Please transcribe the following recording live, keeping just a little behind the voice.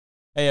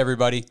Hey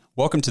everybody,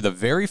 welcome to the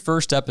very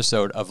first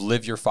episode of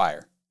Live Your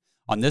Fire.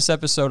 On this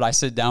episode, I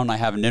sit down and I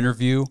have an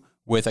interview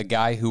with a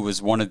guy who was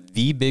one of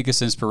the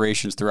biggest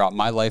inspirations throughout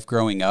my life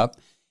growing up.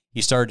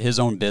 He started his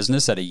own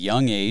business at a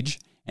young age,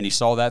 and he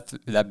saw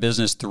that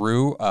business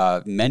through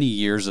many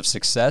years of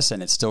success,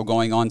 and it's still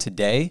going on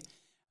today,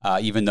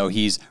 even though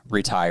he's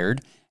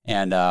retired.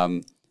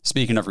 And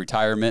speaking of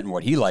retirement and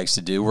what he likes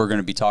to do, we're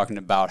going to be talking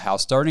about how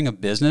starting a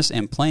business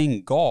and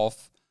playing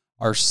golf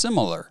are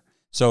similar.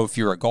 So if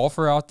you're a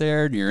golfer out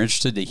there and you're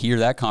interested to hear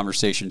that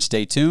conversation,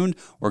 stay tuned.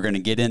 We're going to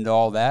get into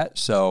all that.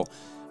 So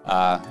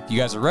if you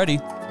guys are ready,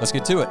 let's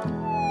get to it.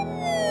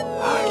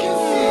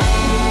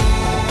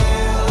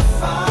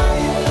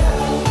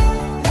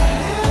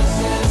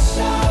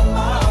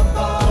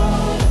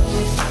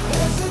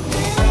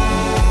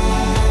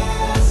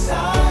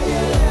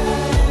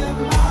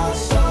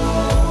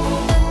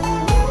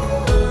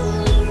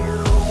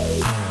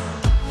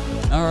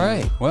 All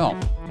right. Well,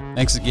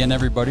 thanks again,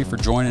 everybody, for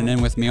joining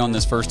in with me on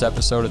this first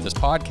episode of this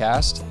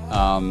podcast.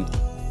 I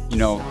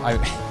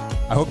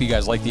hope you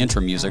guys like the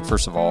intro music,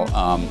 first of all.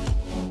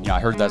 I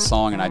heard that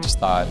song and I just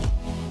thought,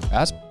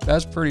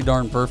 that's pretty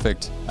darn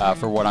perfect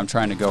for what I'm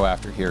trying to go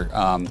after here.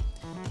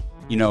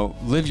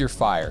 Live your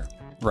fire,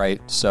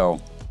 right? So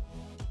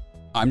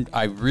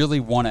I really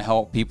want to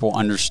help people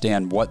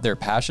understand what their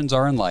passions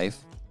are in life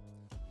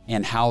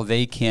and how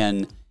they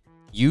can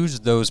use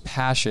those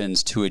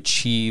passions to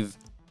achieve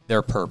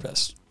their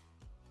purpose.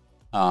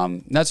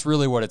 That's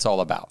really what it's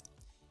all about.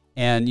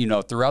 And,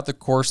 throughout the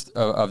course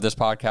of this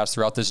podcast,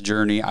 throughout this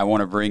journey, I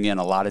want to bring in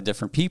a lot of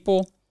different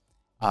people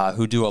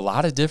who do a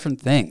lot of different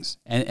things.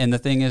 And the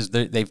thing is,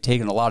 they've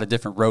taken a lot of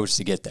different roads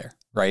to get there,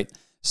 right?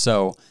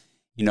 So,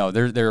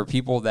 there are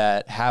people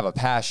that have a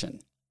passion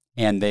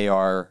and they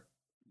are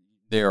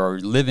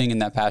living in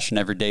that passion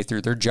every day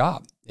through their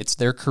job. It's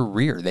their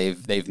career.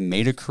 They've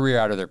made a career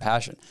out of their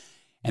passion.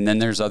 And then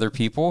there's other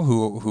people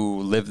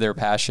who live their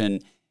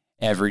passion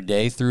every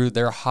day through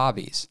their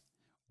hobbies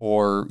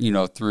or,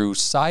 through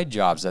side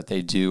jobs that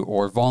they do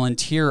or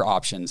volunteer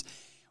options.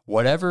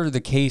 Whatever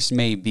the case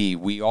may be,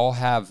 we all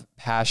have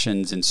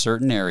passions in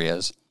certain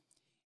areas,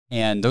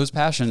 and those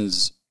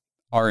passions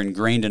are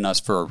ingrained in us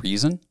for a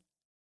reason.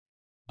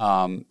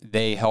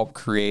 They help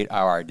create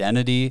our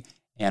identity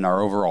and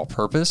our overall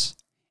purpose.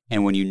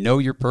 And when you know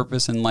your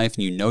purpose in life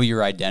and you know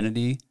your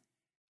identity,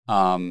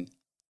 the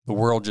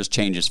world just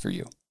changes for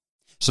you.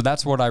 So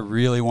that's what I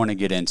really want to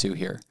get into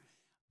here.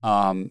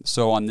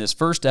 So on this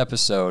first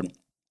episode,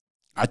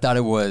 I thought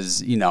it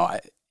was,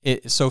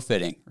 it's so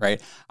fitting,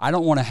 right? I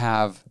don't want to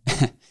have,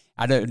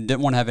 I didn't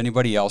want to have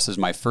anybody else as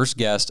my first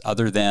guest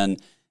other than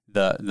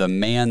the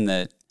man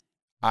that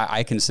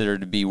I consider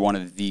to be one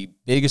of the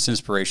biggest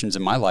inspirations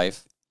in my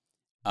life.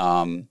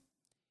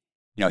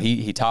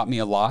 He taught me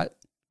a lot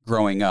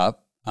growing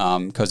up,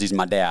 because he's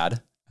my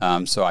dad.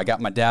 So I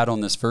got my dad on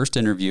this first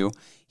interview.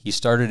 He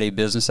started a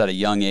business at a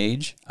young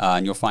age,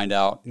 and you'll find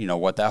out,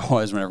 what that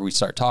was whenever we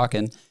start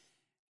talking.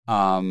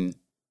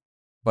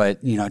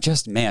 But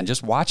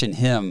just watching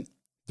him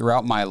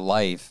throughout my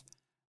life,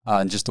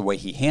 and just the way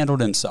he handled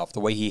himself,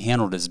 the way he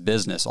handled his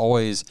business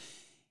always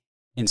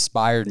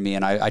inspired me.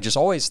 And I just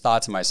always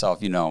thought to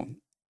myself, I'm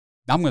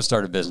going to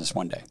start a business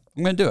one day.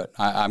 I'm going to do it.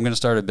 I'm going to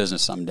start a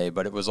business someday.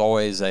 But it was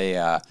always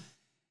a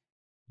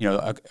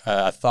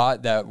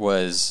thought that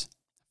was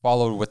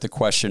followed with the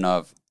question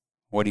of,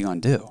 what are you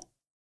going to do?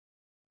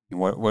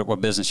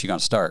 What business are you going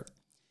to start?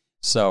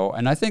 So,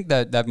 and I think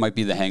that might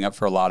be the hang up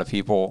for a lot of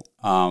people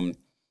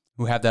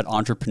who have that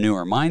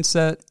entrepreneur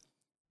mindset,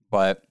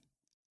 but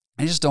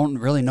I just don't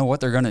really know what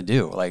they're going to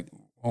do. Like,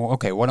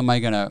 okay, what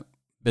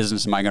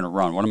business am I going to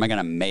run? What am I going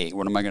to make?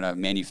 What am I going to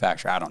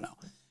manufacture? I don't know.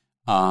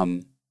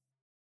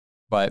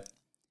 But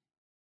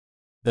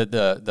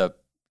the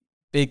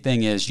big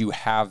thing is you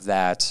have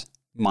that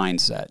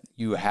mindset.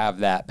 You have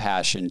that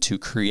passion to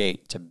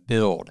create, to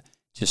build,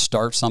 to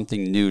start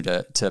something new,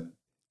 to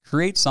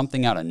create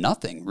something out of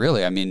nothing,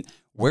 really. I mean,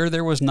 where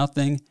there was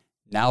nothing,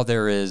 now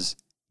there is,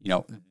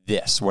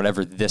 this,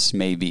 whatever this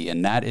may be.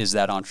 And that is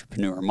that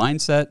entrepreneur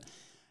mindset.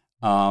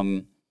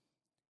 And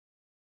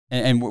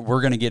we're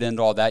going to get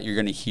into all that. You're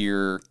going to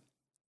hear,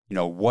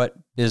 what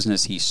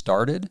business he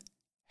started,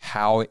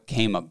 how it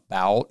came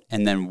about,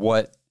 and then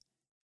what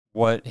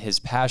his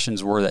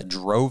passions were that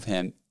drove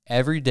him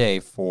every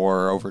day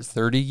for over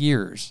 30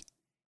 years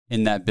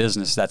in that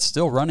business that's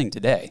still running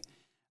today.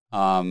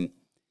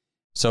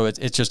 So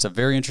it's just a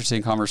very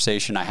interesting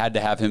conversation. I had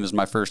to have him as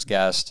my first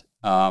guest.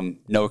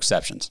 No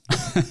exceptions.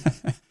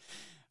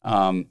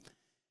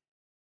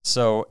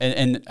 So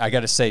I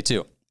got to say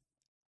too,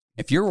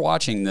 if you're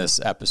watching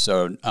this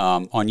episode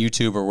on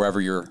YouTube or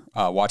wherever you're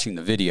watching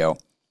the video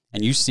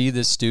and you see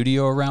this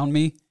studio around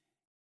me,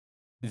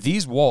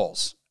 these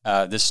walls,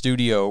 this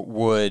studio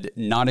would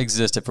not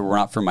exist if it were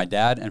not for my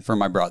dad and for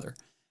my brother.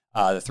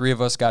 The three of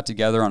us got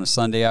together on a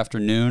Sunday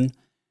afternoon.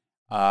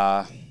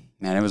 It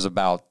was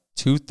about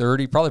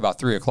 2:30, probably about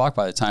 3 o'clock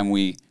by the time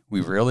we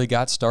really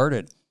got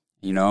started,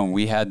 and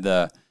we had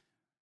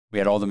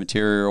all the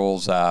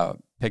materials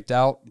picked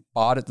out,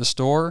 bought at the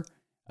store,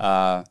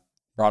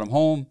 brought them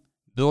home,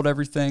 built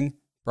everything,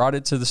 brought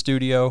it to the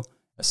studio,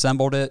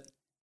 assembled it,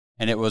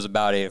 and it was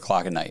about 8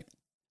 o'clock at night.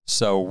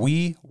 So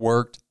we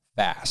worked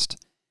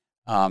fast.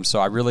 So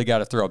I really got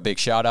to throw a big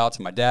shout out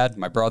to my dad,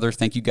 my brother.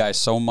 Thank you guys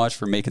so much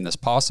for making this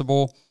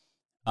possible.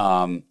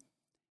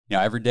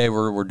 Every day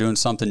we're doing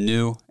something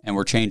new and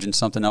we're changing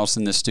something else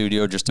in this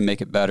studio just to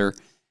make it better.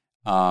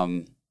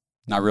 And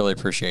I really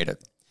appreciate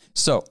it.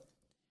 So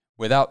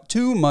without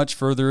too much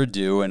further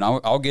ado, and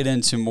I'll get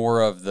into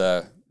more of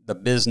the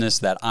business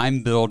that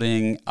I'm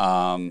building,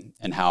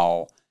 and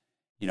how,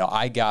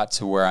 I got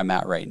to where I'm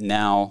at right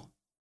now.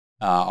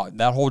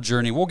 That whole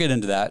journey, we'll get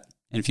into that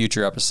in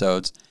future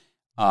episodes.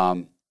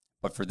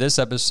 But for this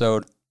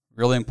episode,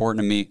 really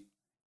important to me,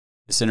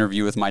 this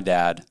interview with my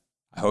dad.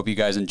 I hope you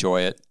guys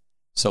enjoy it.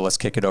 So let's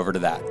kick it over to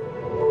that.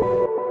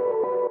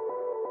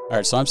 All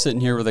right, so I'm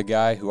sitting here with a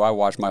guy who I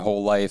watched my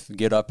whole life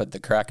get up at the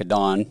crack of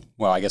dawn.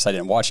 Well, I guess I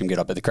didn't watch him get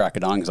up at the crack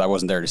of dawn because I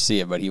wasn't there to see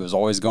it, but he was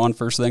always gone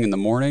first thing in the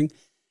morning.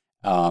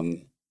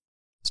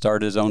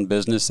 Started his own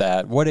business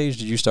at, what age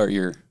did you start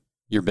your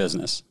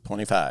business?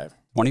 25.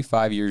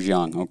 25 years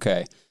young.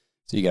 Okay.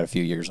 So you got a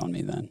few years on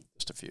me then.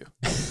 Just a few.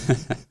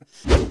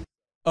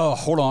 Oh,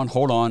 hold on.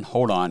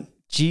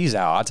 Jeez,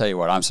 Al, I'll tell you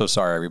what. I'm so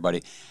sorry,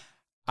 everybody.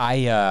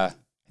 I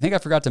think I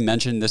forgot to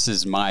mention this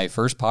is my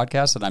first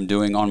podcast that I'm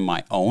doing on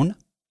my own.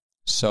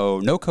 So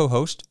no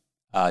co-host,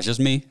 it's just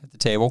me at the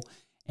table.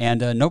 And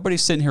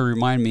nobody's sitting here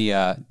reminding me,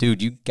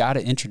 dude, you got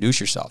to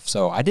introduce yourself.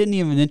 So I didn't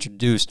even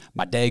introduce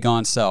my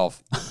daggone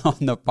self on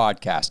the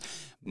podcast.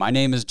 My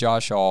name is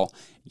Josh Hall.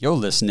 You're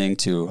listening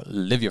to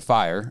Live Your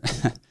Fire.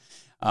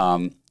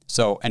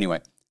 So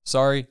anyway,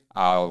 sorry.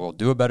 I will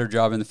do a better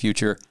job in the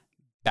future.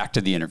 Back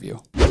to the interview.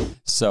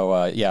 So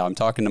I'm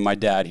talking to my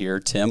dad here,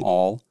 Tim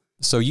All.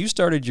 So you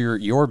started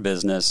your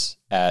business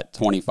at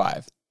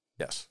 25.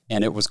 Yes.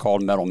 And it was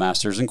called Metal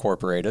Masters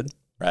Incorporated.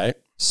 Right.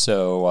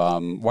 So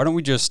why don't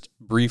we just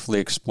briefly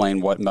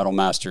explain what Metal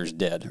Masters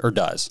did or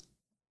does?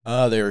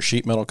 They're a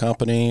sheet metal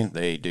company.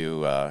 They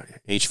do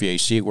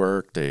HVAC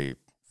work. They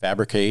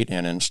fabricate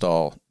and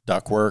install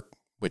ductwork,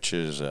 which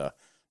is the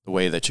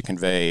way that you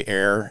convey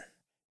air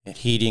and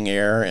heating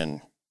air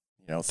and,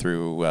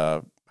 through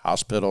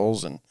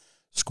hospitals and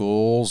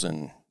schools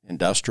and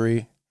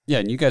industry. Yeah,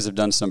 and you guys have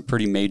done some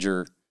pretty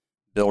major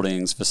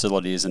buildings,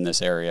 facilities in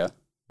this area.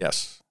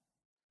 Yes.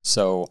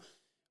 So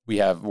we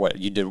have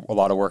you did a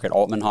lot of work at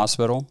Altman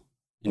Hospital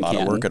in Canton. A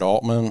lot of work at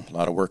Altman, a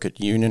lot of work at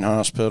Union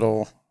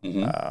Hospital.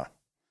 Mm-hmm.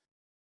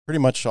 Pretty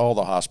much all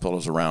the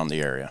hospitals around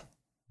the area.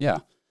 Yeah.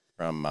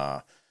 From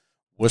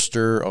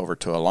Worcester over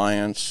to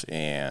Alliance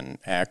and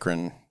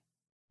Akron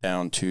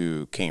down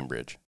to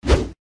Cambridge.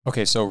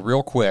 Okay, so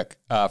real quick,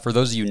 for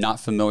those of you not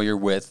familiar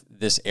with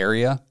this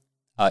area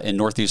in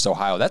Northeast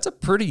Ohio, that's a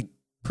pretty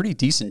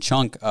decent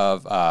chunk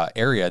of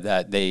area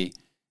that they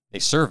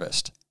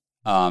serviced.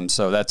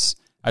 So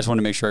I just want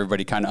to make sure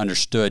everybody kind of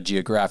understood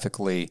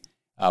geographically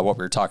what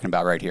we were talking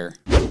about right here.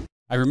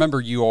 I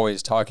remember you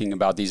always talking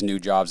about these new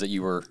jobs that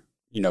you were,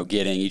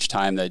 getting each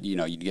time that,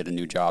 you'd get a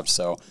new job.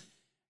 So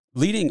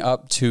leading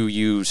up to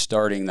you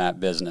starting that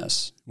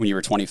business when you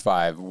were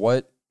 25,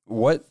 what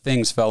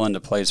things fell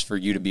into place for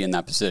you to be in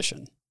that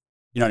position?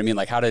 You know what I mean?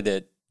 Like, how did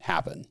it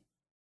happen?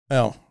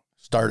 Well,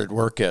 started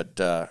work at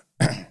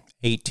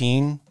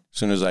 18 as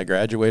soon as I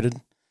graduated.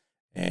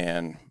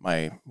 And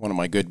one of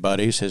my good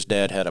buddies, his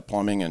dad had a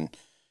plumbing and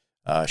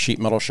sheet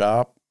metal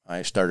shop.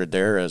 I started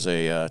there as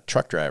a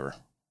truck driver.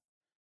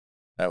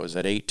 That was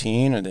at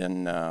 18, and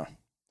then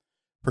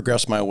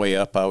progressed my way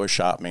up. I was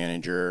shop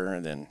manager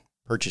and then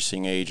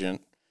purchasing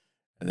agent,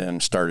 and then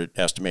started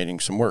estimating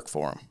some work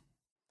for him.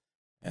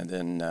 And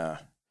then,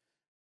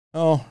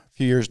 a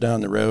few years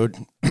down the road,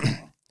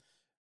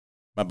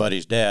 my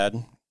buddy's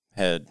dad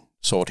had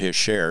sold his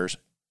shares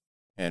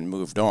and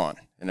moved on.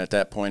 And at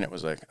that point, it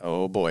was like,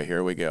 oh boy,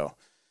 here we go.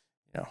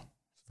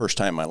 First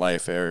time in my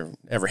life I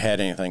ever had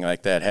anything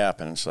like that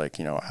happen. It's like,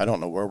 I don't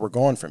know where we're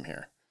going from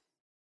here.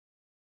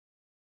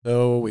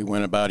 So we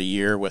went about a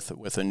year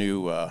with a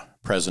new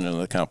president of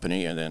the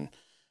company, and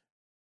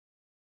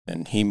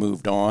then he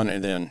moved on,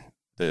 and then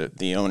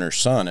the owner's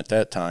son at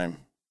that time,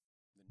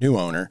 the new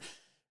owner,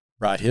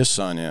 brought his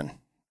son in,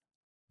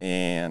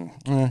 and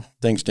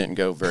things didn't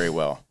go very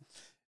well.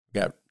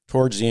 Got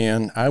towards the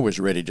end, I was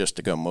ready just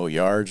to go mow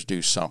yards,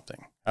 do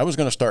something. I was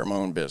going to start my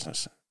own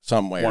business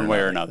some way. One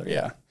way or another,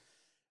 yeah.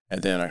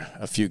 And then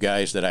a few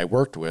guys that I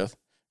worked with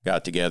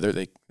got together.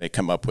 They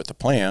come up with a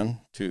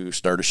plan to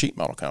start a sheet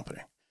metal company.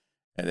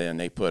 And then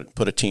they put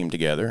a team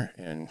together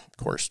and, of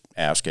course,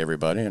 asked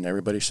everybody. And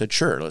everybody said,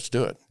 sure, let's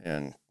do it.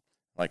 And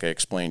like I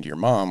explained to your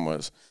mom,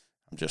 I'm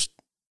just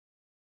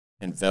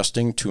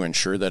investing to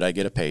ensure that I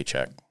get a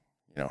paycheck,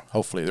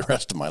 hopefully the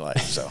rest of my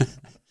life. So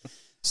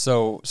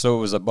So it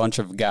was a bunch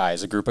of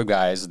guys, a group of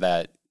guys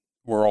that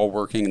were all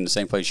working in the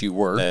same place you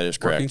were. That is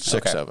correct. Working?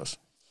 Six of us.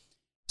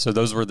 So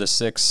those were the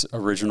 6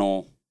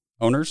 original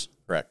owners?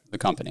 Correct. The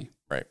company.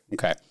 Right.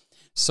 Okay.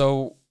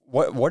 So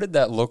what did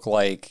that look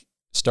like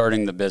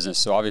starting the business?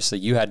 So obviously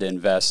you had to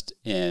invest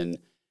in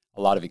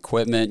a lot of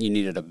equipment. You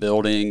needed a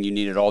building. You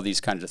needed all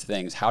these kinds of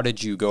things. How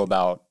did you go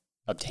about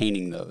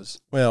obtaining those?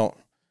 Well,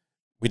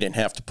 we didn't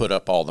have to put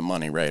up all the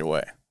money right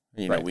away.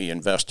 Right. We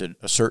invested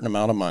a certain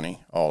amount of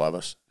money, all of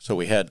us. So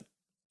we had,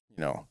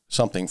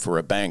 something for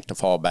a bank to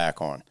fall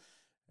back on.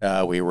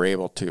 We were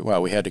able to,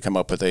 we had to come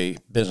up with a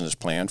business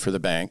plan for the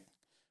bank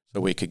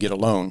so we could get a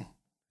loan.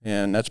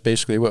 And that's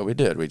basically what we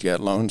did. We got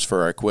loans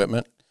for our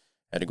equipment,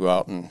 had to go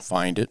out and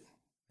find it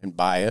and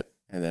buy it,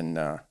 and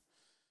then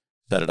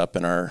set it up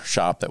in our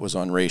shop that was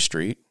on Ray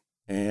Street.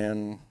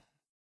 And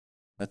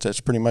that's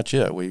pretty much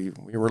it. We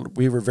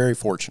were very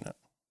fortunate.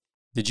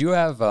 Did you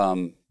have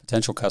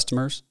potential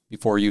customers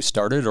before you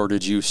started, or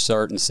did you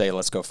start and say,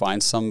 let's go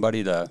find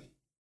somebody to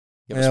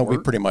give us work? We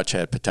pretty much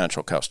had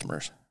potential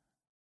customers.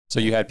 So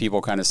you had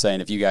people kind of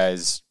saying, if you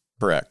guys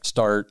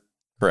start.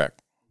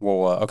 Correct.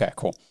 Well, okay,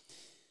 cool.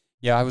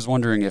 Yeah, I was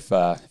wondering if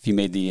you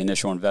made the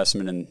initial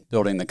investment in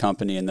building the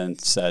company and then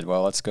said,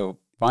 well, let's go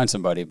find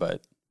somebody.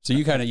 But so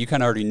you kind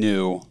of already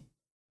knew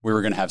we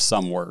were going to have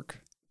some work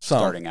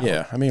starting out.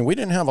 Yeah, I mean, we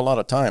didn't have a lot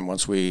of time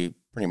once we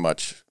pretty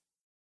much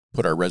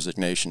put our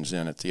resignations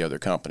in at the other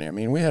company. I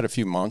mean, we had a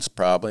few months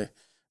probably,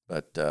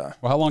 but well,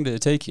 how long did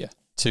it take you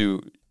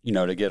to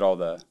get all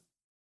the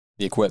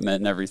equipment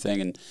and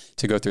everything and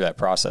to go through that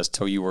process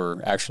till you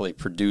were actually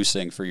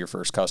producing for your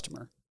first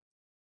customer?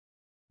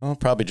 Well,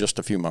 probably just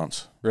a few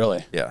months.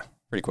 Really? Yeah.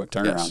 Pretty quick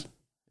turnaround. Yes.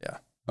 Yeah.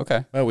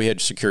 Okay. Well, we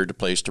had secured a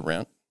place to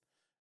rent.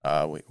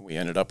 We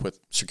ended up with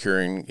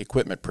securing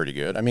equipment pretty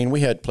good. I mean, we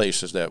had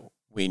places that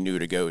we knew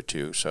to go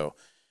to, so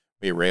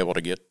we were able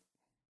to get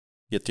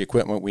the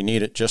equipment we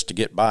needed just to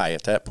get by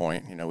at that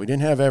point. We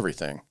didn't have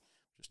everything,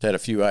 just had a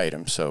few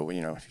items. So, if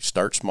you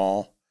start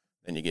small,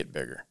 then you get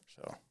bigger.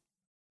 So.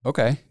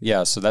 Okay.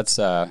 Yeah. So that's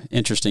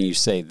interesting you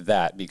say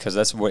that, because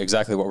that's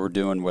exactly what we're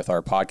doing with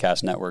our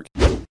podcast network.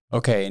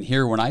 Okay. And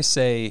here, when I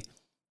say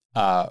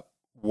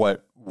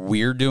what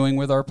we're doing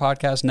with our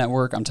podcast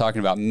network, I'm talking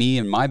about me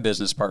and my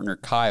business partner,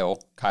 Kyle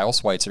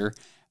Schweitzer,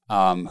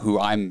 who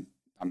I'm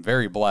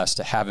very blessed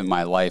to have in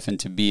my life and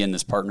to be in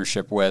this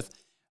partnership with.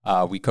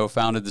 We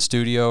co-founded the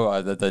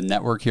studio, the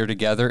network here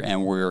together,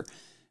 and we're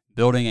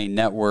building a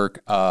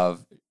network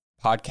of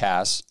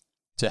podcasts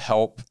to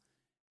help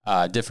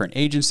different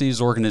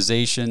agencies,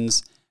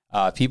 organizations,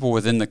 people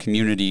within the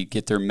community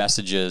get their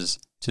messages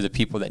to the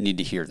people that need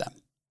to hear them.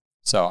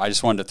 So I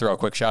just wanted to throw a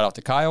quick shout out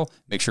to Kyle,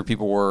 make sure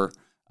people were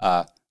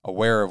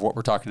aware of what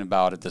we're talking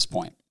about at this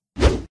point.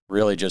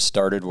 Really just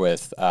started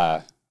with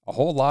a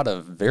whole lot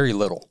of very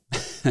little,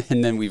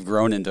 and then we've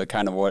grown into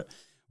kind of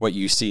what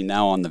you see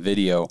now on the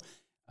video.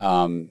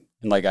 And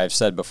like I've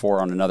said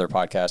before on another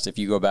podcast, if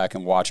you go back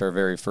and watch our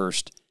very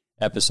first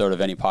episode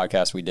of any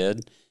podcast we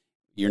did,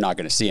 you're not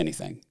going to see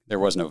anything. There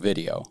was no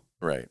video.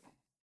 Right.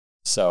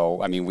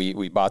 So, I mean,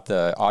 we bought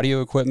the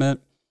audio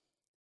equipment,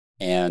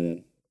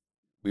 and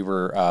we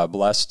were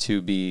blessed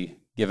to be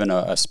given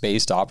a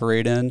space to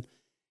operate in.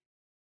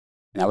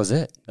 And that was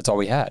it. That's all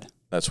we had.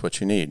 That's what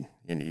you need.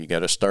 You got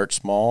to start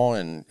small,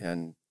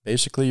 and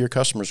basically your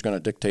customer's going to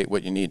dictate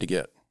what you need to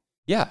get.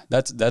 Yeah,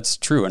 that's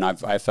true. And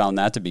I found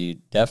that to be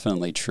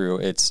definitely true.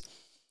 It's,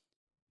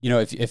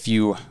 if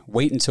you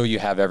wait until you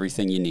have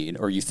everything you need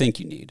or you think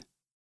you need,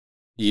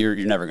 you're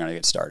never going to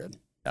get started.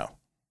 No,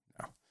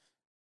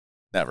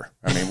 never.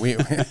 I mean,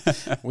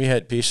 we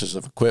had pieces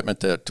of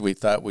equipment that we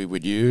thought we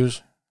would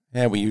use,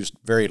 and we used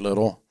very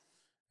little,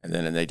 and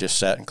then they just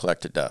sat and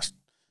collected dust.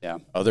 Yeah.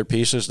 Other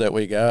pieces that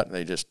we got,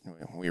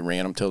 we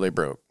ran them till they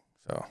broke.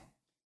 So.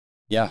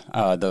 Yeah,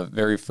 the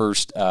very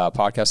first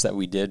podcast that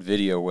we did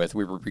video with,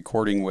 we were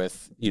recording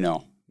with,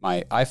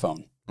 my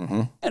iPhone. Mm-hmm.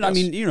 And yes. I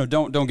mean,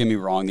 don't get me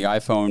wrong. The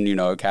iPhone,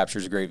 it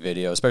captures great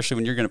video, especially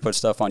when you're going to put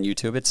stuff on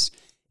YouTube.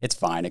 It's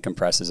fine. It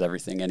compresses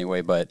everything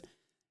anyway. But,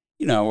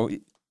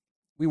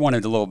 we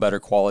wanted a little better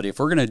quality. If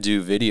we're going to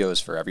do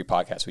videos for every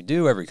podcast we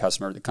do, every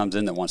customer that comes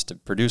in that wants to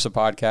produce a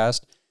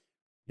podcast,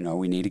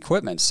 we need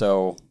equipment.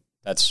 So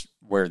that's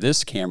where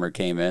this camera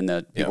came in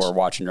that people are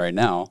watching right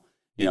now.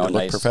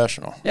 Look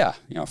professional. Yeah,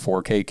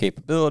 4K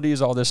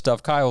capabilities, all this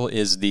stuff. Kyle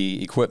is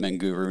the equipment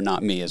guru,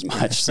 not me as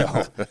much.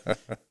 So,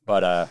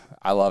 but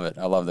I love it.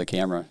 I love the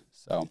camera.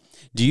 So,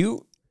 do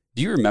you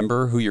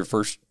remember who your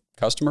first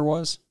customer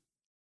was?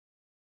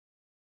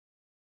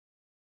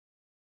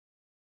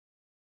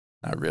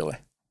 Not really.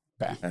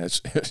 Okay, it's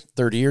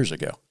 30 years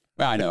ago.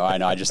 I know.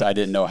 I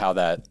didn't know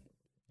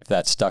if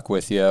that stuck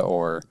with you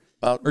or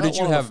did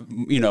you have,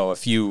 a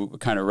few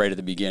kind of right at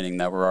the beginning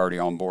that were already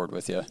on board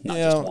with you? Not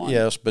just one.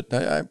 Yes, but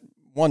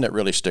one that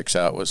really sticks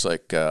out was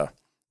like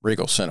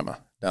Regal Cinema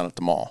down at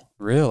the mall.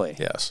 Really?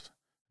 Yes.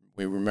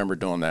 We remember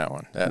doing that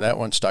one. That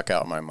one stuck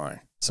out in my mind.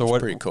 So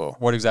what? Pretty cool.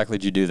 What exactly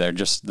did you do there?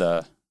 Just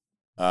the?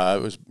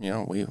 It was,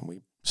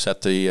 we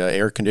set the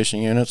air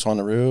conditioning units on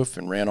the roof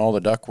and ran all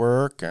the duct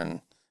work, and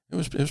it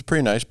was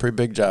pretty nice, pretty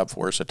big job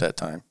for us at that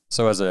time.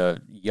 So as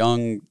a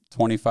young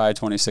 25,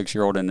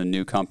 26-year-old in a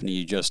new company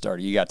you just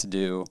started, you got to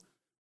do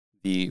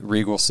the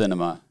Regal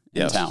Cinema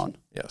in town.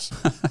 Yes.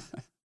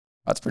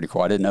 That's pretty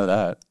cool. I didn't know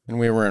that. And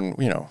we were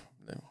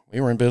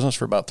in business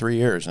for about 3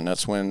 years, and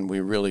that's when we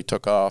really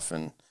took off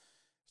and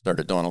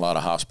started doing a lot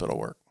of hospital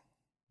work.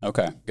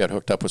 Okay. Got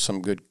hooked up with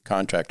some good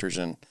contractors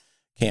in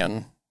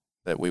Ken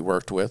that we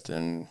worked with,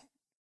 and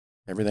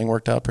everything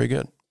worked out pretty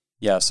good.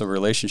 Yeah. So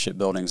relationship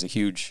building is a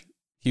huge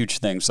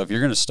thing. So if you're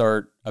going to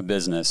start a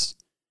business,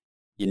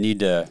 you need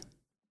to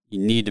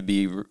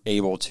be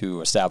able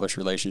to establish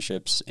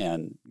relationships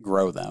and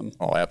grow them.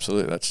 Oh,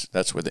 absolutely.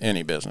 That's with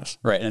any business.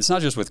 Right. And it's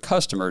not just with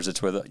customers.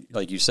 It's with,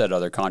 like you said,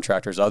 other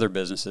contractors, other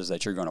businesses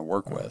that you're going to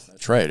work with.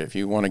 That's right. If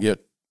you want to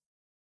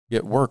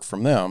get work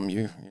from them,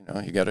 you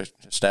got to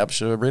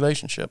establish a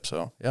relationship.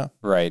 So, yeah.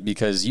 Right.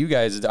 Because you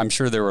guys, I'm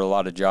sure there were a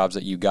lot of jobs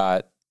that you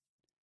got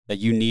that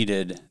you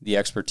needed the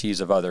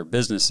expertise of other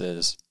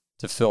businesses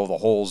to fill the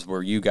holes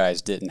where you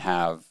guys didn't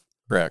have.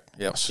 Correct.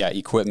 Yes. Yeah,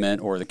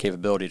 equipment or the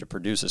capability to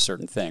produce a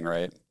certain thing,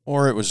 right?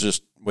 Or it was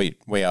just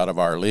way out of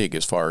our league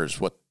as far as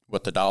what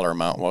the dollar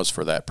amount was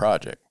for that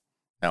project.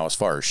 Now, as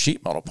far as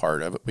sheet metal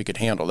part of it, we could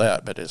handle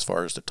that, but as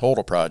far as the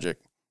total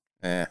project,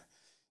 the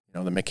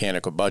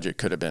mechanical budget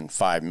could have been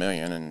 $5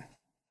 million, and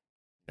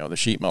the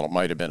sheet metal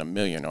might have been $1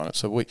 million on it.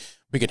 So we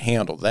could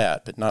handle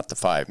that, but not the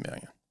 $5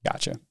 million.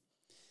 Gotcha.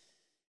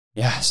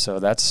 Yeah, so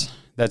that's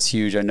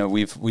huge. I know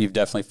we've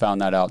definitely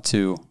found that out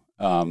too.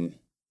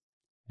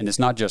 And it's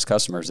not just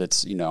customers.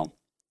 It's,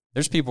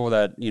 there's people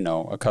that,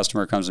 a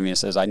customer comes to me and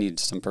says, I need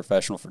some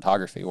professional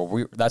photography.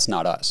 Well, that's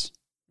not us,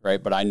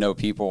 right? But I know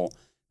people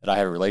that I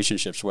have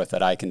relationships with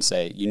that I can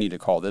say, you need to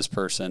call this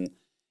person,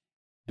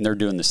 and they're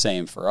doing the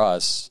same for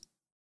us,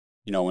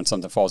 when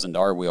something falls into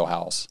our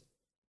wheelhouse.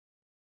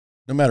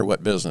 No matter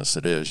what business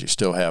it is, you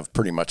still have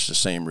pretty much the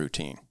same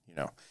routine.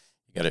 You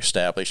got to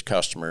establish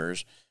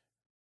customers,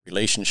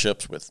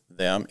 relationships with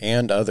them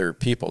and other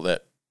people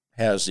that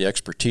has the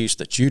expertise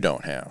that you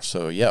don't have.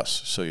 So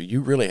yes, so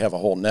you really have a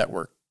whole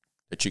network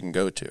that you can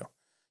go to,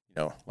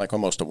 like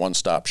almost a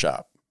one-stop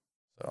shop.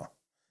 So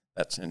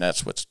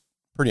that's what's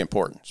pretty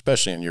important,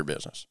 especially in your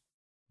business.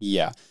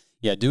 Yeah.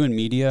 Yeah. Doing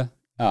media,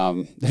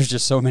 there's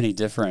just so many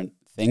different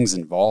things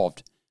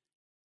involved.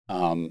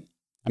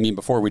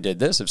 Before we did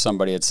this, if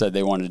somebody had said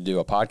they wanted to do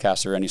a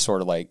podcast or any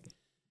sort of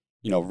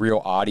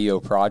real audio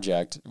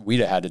project,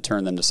 we'd have had to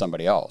turn them to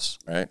somebody else.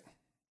 Right.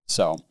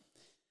 So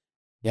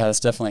yeah,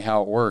 that's definitely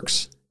how it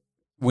works.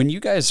 When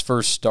you guys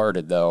first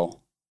started,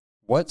 though,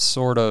 what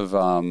sort of,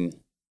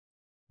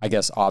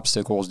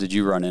 obstacles did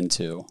you run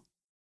into?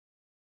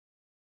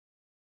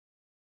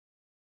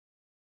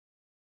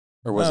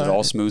 Or was it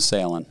all smooth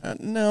sailing?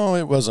 No,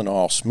 it wasn't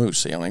all smooth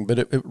sailing, but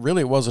it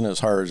really wasn't as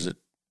hard as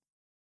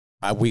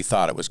we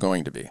thought it was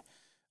going to be.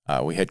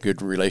 We had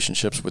good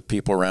relationships with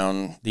people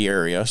around the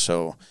area,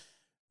 so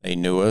they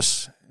knew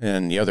us,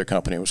 and the other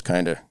company was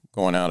kind of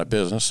going out of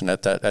business, and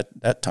at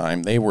that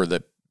time, they were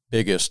the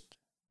biggest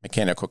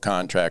mechanical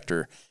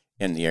contractor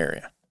in the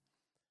area.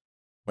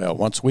 Well,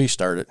 once we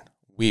started,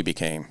 we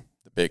became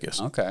the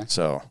biggest. Okay.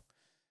 So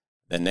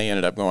then they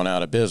ended up going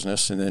out of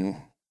business, and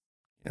then,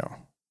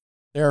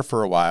 there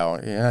for a while,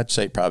 I'd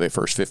say probably the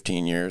first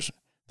 15 years,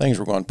 things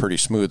were going pretty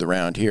smooth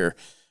around here.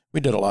 We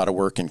did a lot of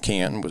work in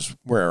Canton, was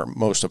where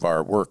most of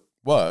our work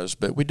was,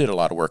 but we did a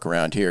lot of work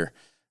around here.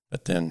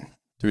 But then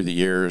through the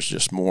years,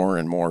 just more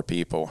and more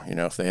people,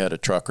 if they had a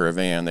truck or a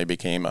van, they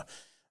became a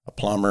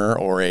plumber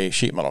or a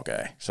sheet metal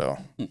guy. So,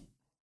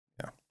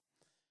 yeah.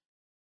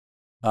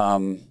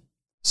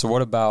 So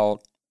what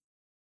about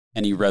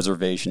any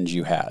reservations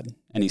you had?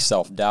 Any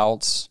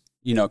self-doubts?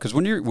 Because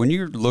when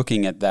you're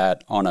looking at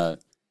that on a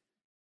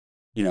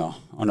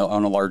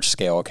large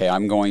scale, okay,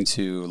 I'm going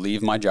to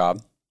leave my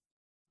job.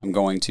 I'm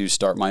going to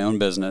start my own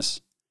business.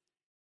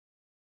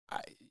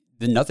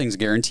 Then nothing's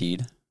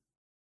guaranteed.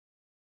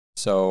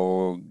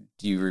 So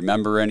do you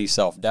remember any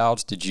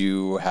self-doubts? Did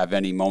you have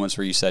any moments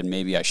where you said,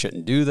 maybe I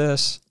shouldn't do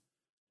this?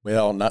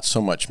 Well, not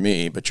so much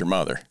me, but your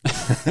mother.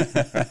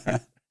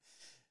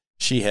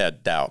 She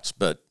had doubts,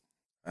 but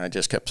I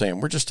just kept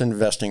saying, we're just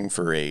investing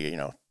for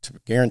to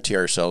guarantee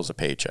ourselves a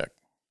paycheck.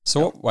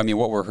 So, what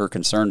were her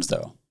concerns,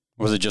 though?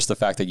 Was it just the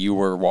fact that you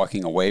were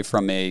walking away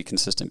from a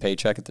consistent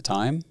paycheck at the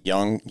time?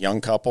 Young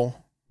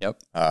couple.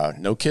 Yep.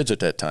 No kids at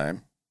that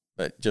time,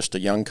 but just a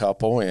young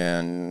couple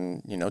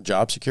and,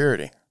 job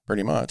security,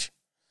 pretty much.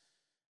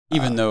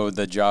 Even though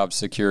the job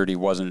security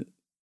wasn't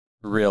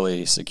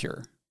really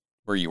secure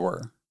where you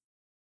were.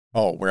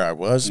 Oh, where I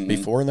was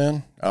before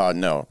then?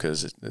 No,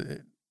 because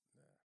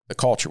the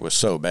culture was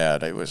so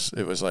bad. It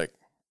was like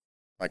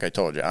I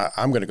told you,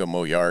 I'm going to go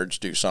mow yards,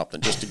 do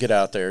something just to get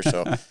out there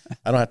so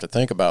I don't have to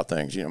think about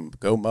things.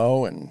 Go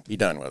mow and be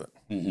done with it.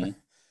 Mm-hmm.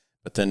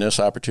 But then this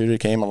opportunity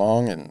came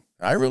along, and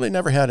I really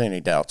never had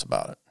any doubts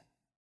about it.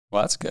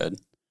 Well, that's good.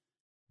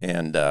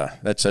 And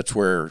that's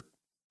where,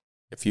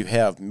 if you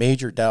have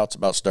major doubts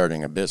about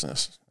starting a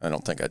business, I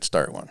don't think I'd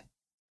start one.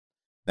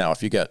 Now,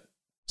 if you got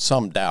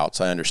some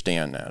doubts, I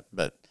understand that,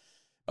 but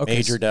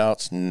major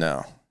doubts,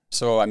 no.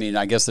 So,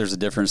 I guess there's a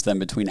difference then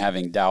between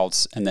having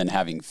doubts and then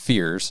having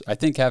fears. I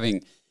think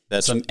having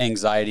some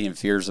anxiety and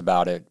fears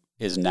about it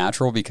is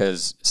natural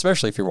because,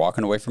 especially if you're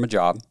walking away from a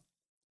job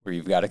where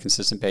you've got a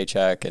consistent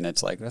paycheck and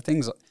it's like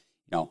things,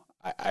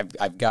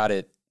 I've got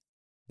it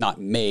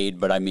not made,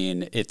 but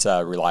it's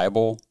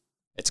reliable,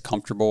 it's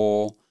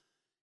comfortable,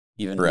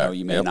 even though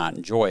you may not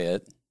enjoy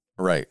it.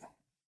 Right.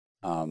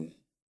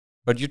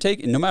 But you're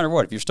taking, no matter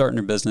what, if you're starting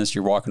a business,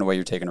 you're walking away,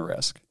 you're taking a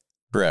risk.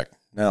 Correct.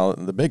 Now,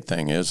 the big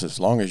thing is, as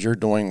long as you're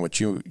doing what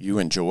you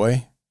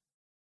enjoy,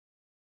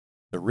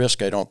 the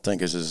risk I don't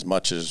think is as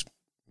much as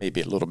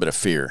maybe a little bit of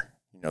fear.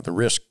 You know, the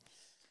risk,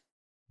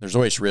 there's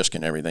always risk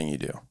in everything you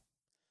do.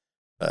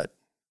 But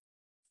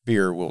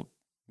fear will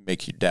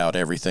make you doubt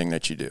everything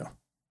that you do.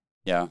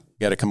 Yeah. You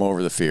got to come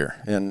over the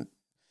fear. And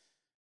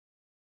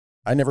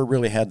I never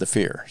really had the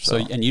fear. So,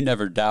 and you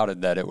never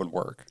doubted that it would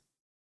work?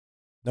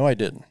 No, I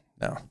didn't.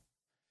 No.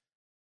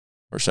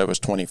 Of course, I was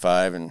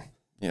 25 and,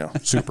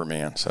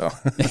 Superman. So,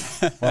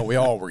 well, we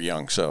all were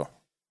young. So,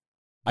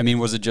 I mean,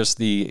 was it just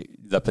the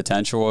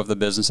potential of the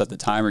business at the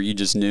time, or you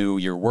just knew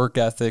your work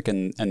ethic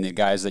and the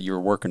guys that you were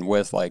working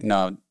with, like,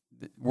 no,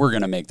 we're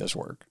going to make this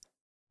work?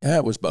 Yeah,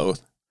 it was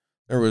both.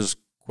 There was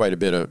quite a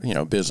bit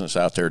of, business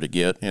out there to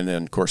get. And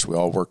then, of course, we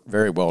all worked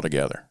very well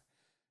together.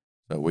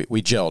 So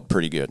we gelled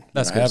pretty good.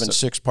 That's good. Having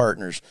 6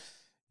 partners,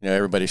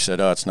 everybody said,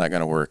 oh, it's not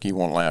going to work. You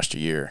won't last a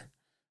year.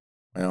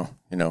 Well,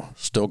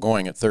 still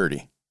going at 30.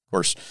 Of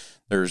course,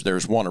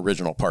 there's one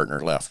original partner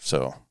left.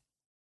 So,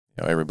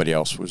 everybody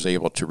else was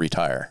able to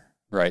retire.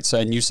 Right. So,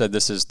 and you said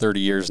this is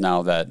 30 years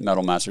now that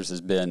Metal Masters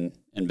has been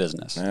in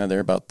business. Yeah, they're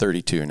about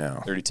 32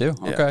 now. 32?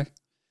 Yeah. Okay.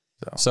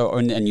 So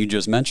and you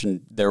just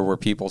mentioned there were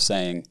people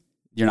saying,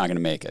 you're not going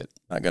to make it.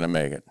 Not going to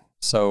make it.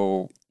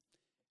 So,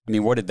 I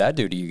mean, what did that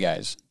do to you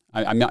guys?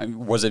 I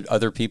mean, was it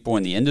other people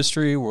in the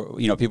industry,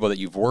 people that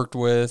you've worked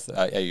with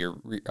at your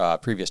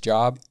previous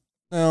job?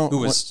 Well, who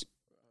was,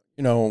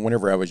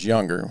 whenever I was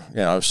younger,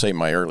 I would say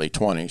my early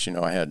 20s,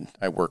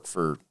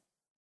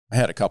 I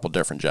had a couple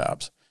different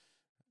jobs.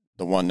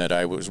 The one that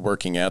I was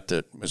working at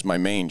that was my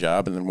main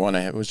job, and then one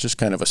I had was just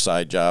kind of a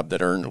side job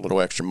that earned a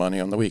little extra money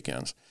on the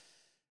weekends.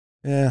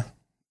 Yeah.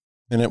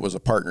 And it was a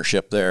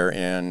partnership there,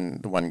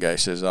 and the one guy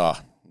says, oh,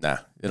 nah,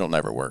 it'll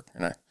never work.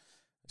 And I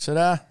said,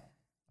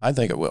 I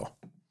think it will.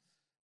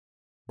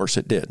 Of course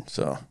it did.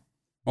 So,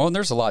 well, and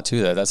there's a lot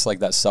to that. That's like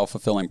that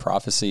self-fulfilling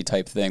prophecy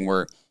type thing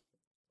where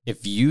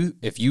if you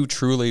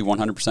truly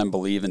 100%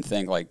 believe and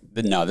think like,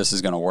 no, this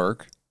is going to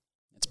work,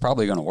 it's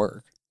probably going to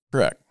work.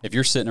 Correct. If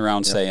you're sitting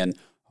around saying,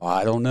 oh,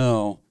 I don't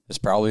know, this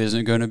probably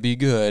isn't going to be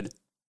good,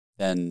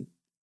 then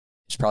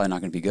it's probably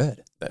not going to be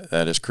good.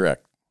 That is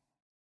correct.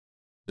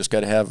 Just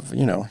got to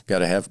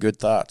have good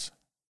thoughts.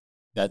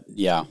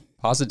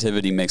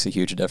 Positivity makes a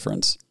huge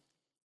difference.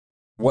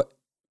 What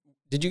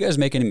did you guys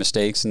make any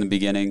mistakes in the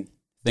beginning?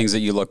 Things that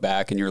you look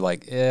back and you're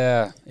like,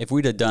 yeah, if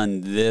we'd have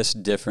done this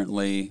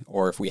differently,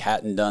 or if we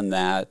hadn't done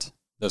that,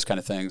 those kind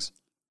of things.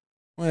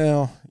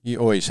 Well, you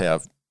always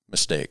have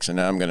mistakes, and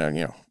I'm going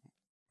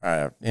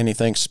to,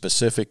 anything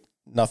specific,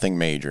 nothing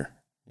major,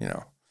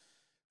 a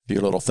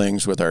few little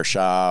things with our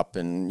shop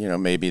and,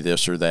 maybe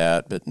this or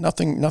that, but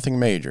nothing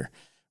major,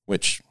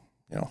 which,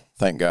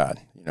 thank God,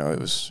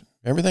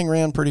 everything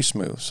ran pretty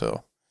smooth.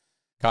 So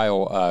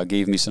Kyle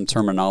gave me some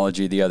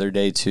terminology the other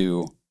day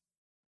to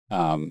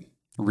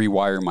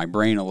rewire my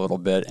brain a little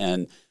bit.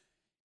 And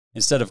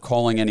instead of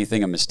calling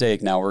anything a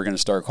mistake, now we're going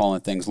to start calling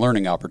things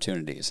learning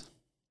opportunities.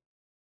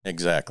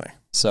 Exactly.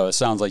 So it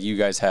sounds like you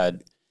guys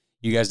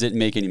didn't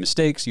make any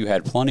mistakes. You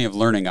had plenty of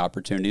learning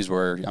opportunities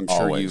where I'm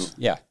sure Always.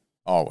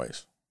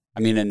 Always.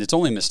 I mean, and it's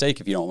only a mistake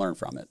if you don't learn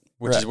from it,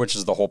 which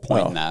is the whole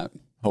point in that.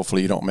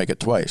 Hopefully you don't make it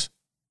twice.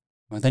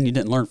 Well, then you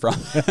didn't learn from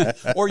it,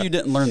 or you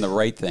didn't learn the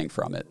right thing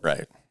from it.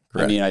 Right. I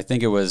Correct. mean, I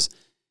think it was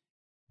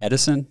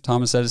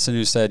Thomas Edison,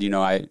 who said,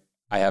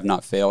 I have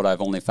not failed.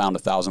 I've only found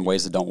 1,000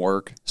 ways that don't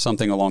work,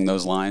 something along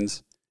those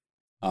lines.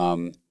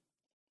 And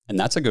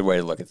that's a good way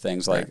to look at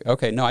things. Like, right.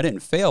 Okay, no, I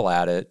didn't fail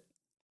at it.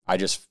 I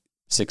just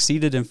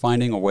succeeded in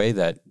finding a way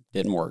that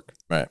didn't work.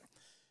 Right.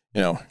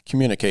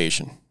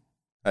 Communication.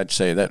 I'd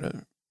say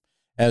that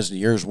as the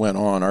years went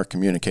on, our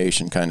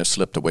communication kind of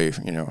slipped away.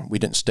 We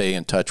didn't stay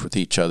in touch with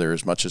each other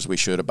as much as we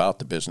should about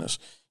the business.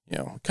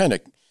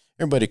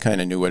 Everybody kind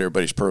of knew what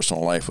everybody's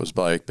personal life was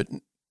like, but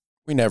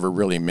we never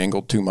really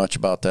mingled too much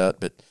about that.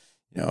 But,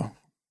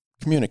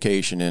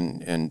 communication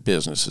in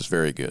business is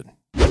very good.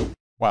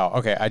 Wow.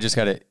 Okay. I just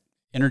got to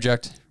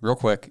interject real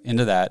quick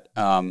into that.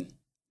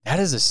 That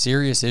is a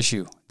serious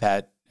issue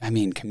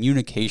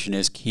communication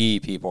is key,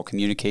 people.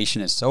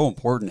 Communication is so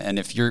important. And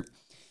if you're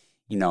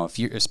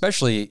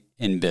especially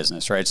in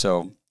business, right?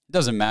 So it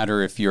doesn't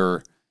matter if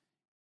you're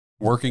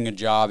working a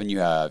job and you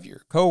have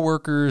your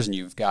coworkers and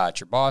you've got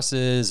your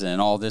bosses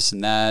and all this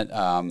and that,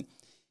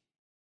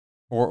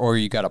 or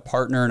you got a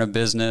partner in a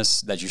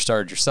business that you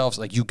started yourself.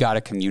 Like, you got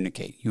to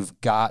communicate.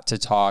 You've got to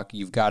talk.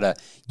 You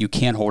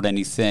can't hold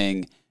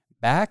anything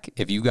back.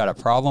 If you got a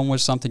problem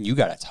with something, you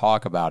got to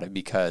talk about it,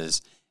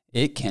 because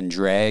it can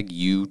drag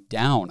you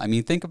down. I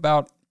mean, think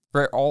about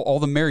for all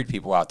the married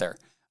people out there.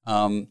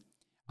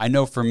 I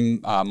know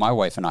from my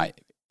wife and I,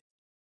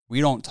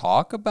 we don't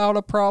talk about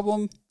a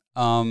problem.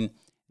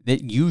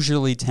 That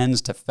usually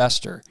tends to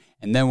fester.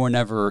 And then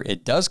whenever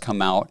it does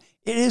come out,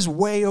 it is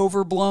way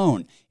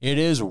overblown. It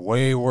is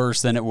way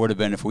worse than it would have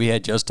been if we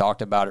had just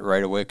talked about it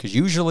right away. Because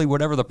usually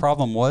whatever the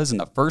problem was in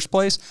the first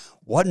place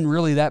wasn't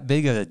really that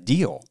big of a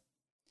deal.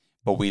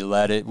 But we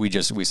let it, we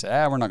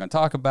said, we're not going to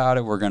talk about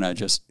it. We're going to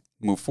just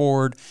move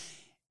forward.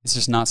 It's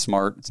just not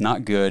smart. It's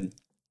not good.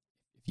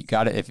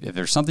 If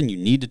there's something you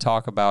need to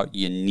talk about,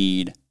 you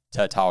need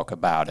to talk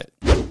about it.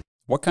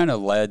 What kind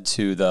of led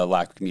to the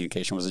lack of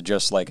communication? Was it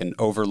just like an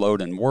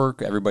overload in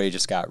work? Everybody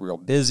just got real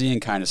busy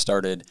and kind of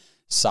started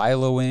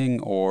siloing,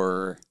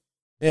 or?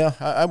 Yeah,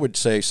 I would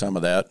say some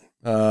of that.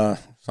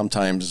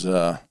 Sometimes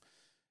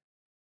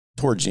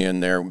towards the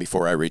end there,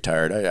 before I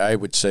retired, I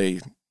would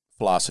say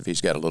philosophy's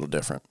got a little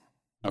different.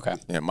 Okay.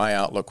 Yeah, my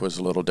outlook was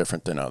a little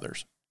different than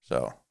others.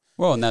 So.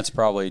 Well, and that's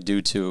probably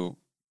due to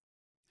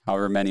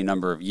however many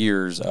number of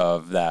years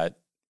of that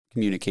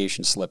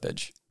communication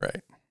slippage.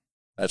 Right.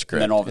 That's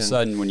correct. And then all of a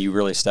sudden, when you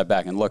really step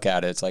back and look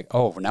at it, it's like,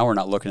 oh, now we're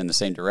not looking in the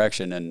same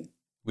direction, and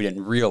we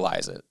didn't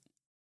realize it.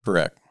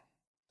 Correct.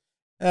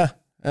 Yeah.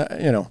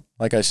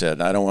 Like I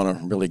said, I don't want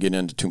to really get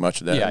into too much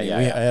of that. Yeah,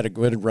 I had a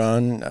good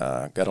run,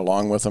 got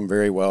along with them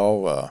very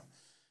well.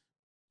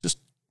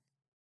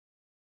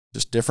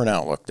 Just different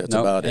outlook. That's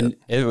about it. And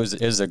it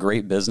was a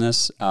great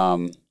business.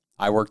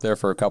 I worked there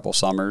for a couple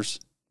summers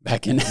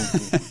back in,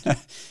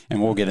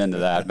 and we'll get into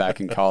that,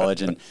 back in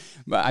college.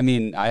 But I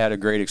mean, I had a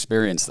great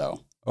experience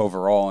though,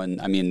 overall. And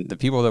I mean, the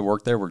people that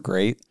worked there were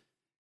great.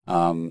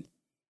 But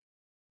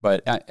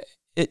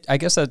I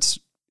guess that's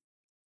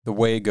the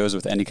way it goes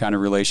with any kind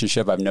of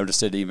relationship. I've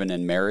noticed it even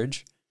in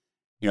marriage.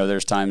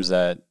 There's times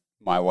that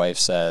my wife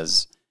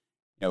says,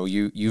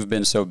 you've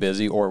been so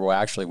busy, or well,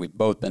 actually we've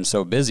both been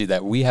so busy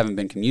that we haven't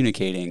been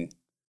communicating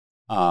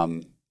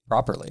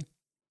properly.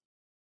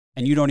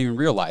 And you don't even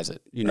realize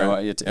it.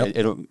 Right.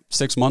 It'll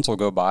 6 months will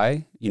go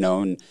by,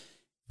 and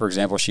for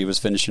example, she was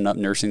finishing up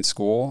nursing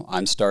school.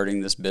 I'm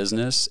starting this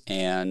business,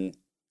 and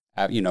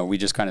we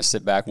just kind of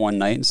sit back one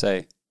night and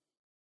say,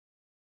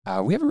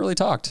 we haven't really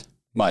talked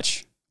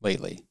much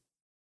lately.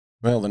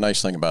 Well, the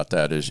nice thing about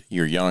that is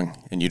you're young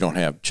and you don't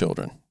have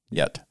children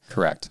yet.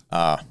 Correct.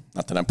 Not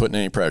that I'm putting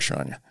any pressure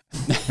on you,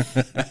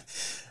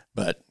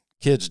 but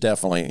kids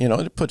definitely,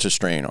 it puts a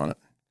strain on it,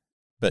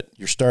 but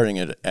you're starting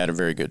it at a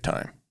very good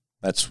time.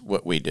 That's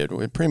what we did.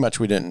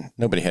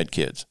 Nobody had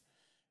kids.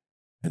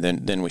 And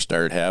then we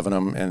started having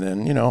them, and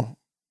then,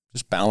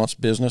 just balance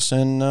business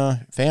and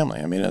family.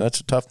 I mean, that's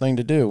a tough thing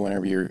to do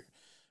whenever you're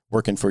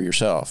working for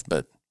yourself,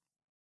 but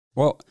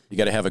you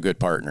got to have a good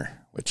partner,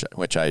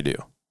 which I do.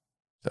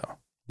 So,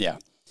 yeah.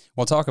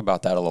 We'll talk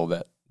about that a little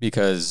bit,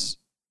 because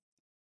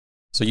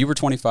so you were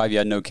 25, you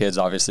had no kids,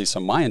 obviously. So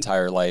my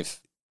entire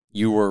life,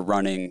 you were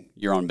running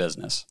your own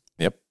business.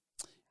 Yep.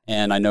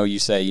 And I know you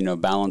say,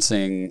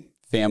 balancing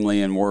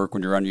family and work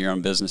when you're running your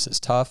own business is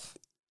tough.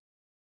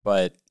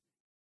 But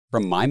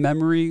from my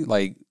memory,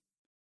 like,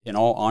 in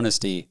all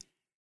honesty,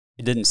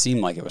 it didn't seem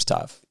like it was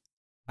tough.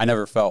 I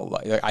never felt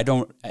like I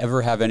don't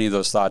ever have any of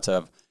those thoughts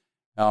of,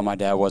 oh, my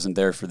dad wasn't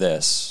there for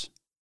this.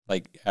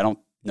 Like, I don't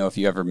know if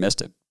you ever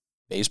missed a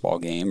baseball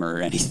game or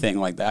anything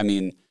like that. I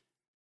mean,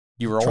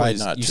 you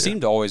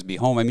seemed to always be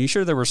home. I mean,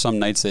 sure, there were some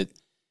nights that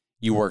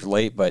you worked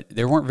late, but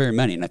there weren't very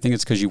many. And I think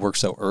it's because you worked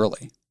so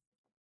early.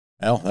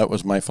 Well, that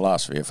was my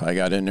philosophy. If I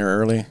got in there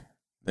early,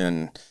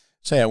 then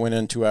say I went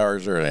in 2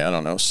 hours early, I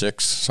don't know,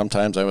 6.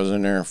 Sometimes I was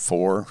in there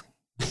 4,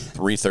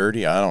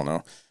 3:30. I don't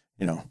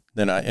know,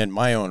 then in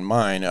my own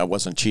mind, I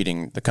wasn't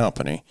cheating the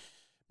company,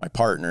 my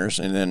partners.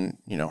 And then,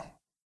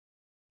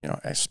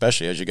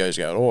 especially as you guys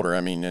got older,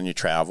 I mean, then you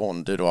travel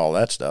and did all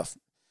that stuff.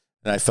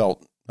 And I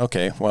felt,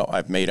 okay, well,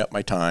 I've made up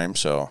my time.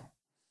 So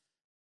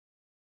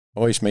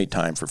always made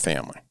time for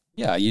family.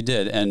 Yeah, you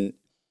did. And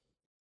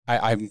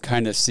I'm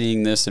kind of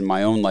seeing this in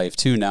my own life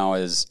too now,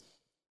 is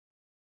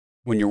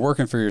when you're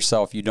working for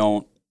yourself,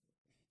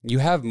 you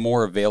have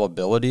more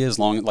availability as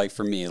long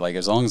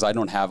as I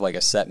don't have like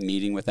a set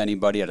meeting with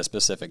anybody at a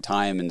specific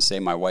time, and say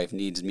my wife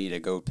needs me to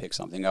go pick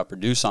something up or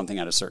do something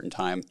at a certain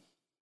time,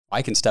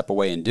 I can step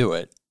away and do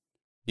it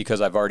because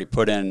I've already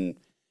put in.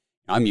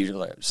 I'm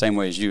usually the same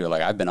way as you.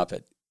 Like, I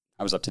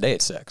was up today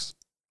at 6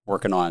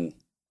 working on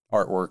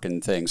artwork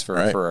and things for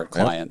a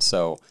client. Yep.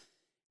 So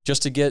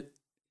just to get,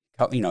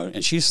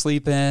 and she's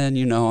sleeping,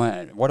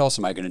 and what else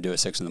am I going to do at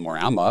 6 in the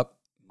morning? I'm up.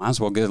 Might as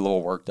well get a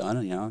little work done,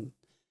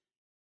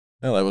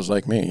 Well, that was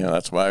like me.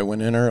 That's why I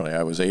went in early.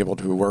 I was able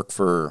to work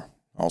for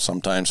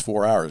sometimes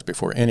 4 hours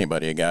before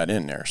anybody got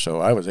in there.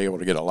 So I was able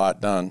to get a lot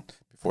done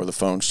before the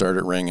phone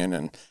started ringing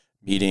and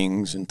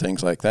meetings and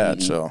things like that.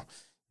 Mm-hmm. So,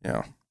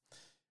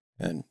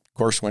 and of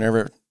course,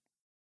 whenever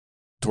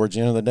towards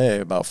the end of the day,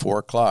 about 4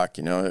 o'clock,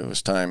 it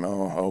was time.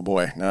 Oh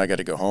boy, now I got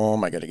to go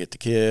home. I got to get the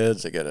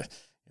kids. I got to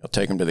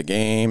take them to the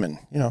game. And,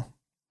 and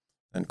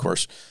of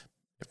course,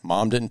 if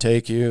mom didn't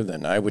take you,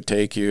 then I would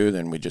take you.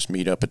 Then we just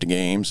meet up at the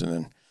games. And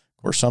then,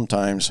 of course,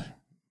 sometimes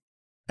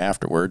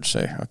afterwards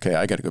say, okay,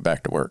 I got to go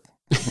back to work.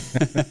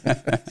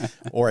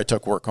 Or I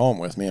took work home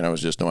with me and I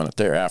was just doing it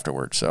there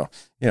afterwards. So,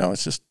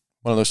 it's just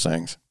one of those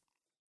things.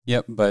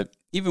 Yep. But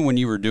even when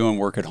you were doing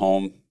work at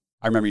home,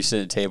 I remember you sit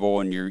at a table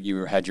and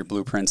you had your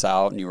blueprints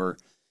out and you were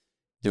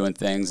doing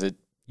things that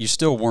you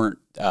still weren't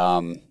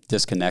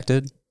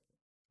disconnected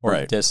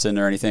or distant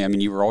or anything. I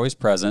mean, you were always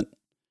present.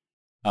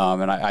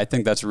 And I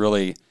think that's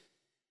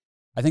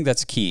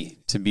key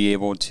to be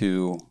able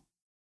to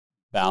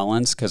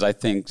balance, because I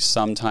think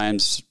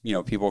sometimes,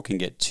 people can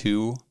get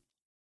too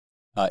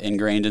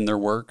ingrained in their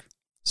work,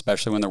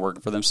 especially when they're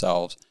working for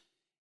themselves,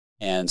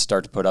 and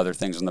start to put other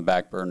things on the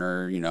back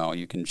burner.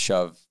 You can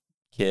shove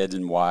kids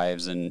and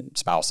wives and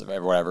spouses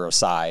or whatever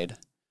aside.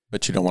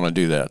 But you don't want to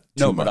do that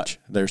too much.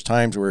 There's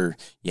times where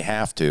you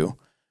have to,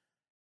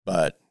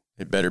 but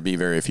it better be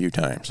very few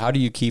times. How do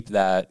you keep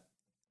that?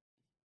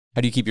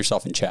 How do you keep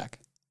yourself in check?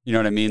 You know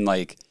what I mean?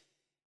 Like,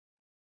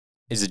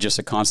 is it just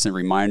a constant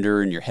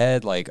reminder in your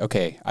head? Like,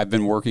 okay, I've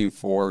been working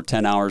for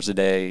 10 hours a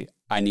day.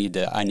 I need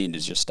to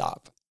just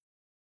stop.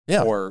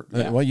 Yeah.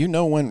 Yeah.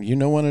 Well,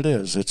 when it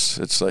is.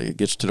 It's like it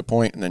gets to the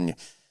point, and then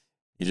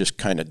you just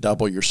kind of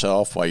double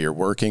yourself while you're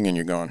working, and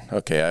you're going,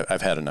 okay,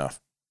 I've had enough.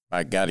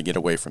 I got to get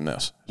away from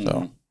this.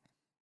 So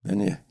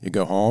then you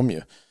go home,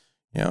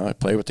 I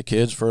play with the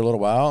kids for a little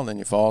while, and then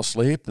you fall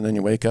asleep, and then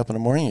you wake up in the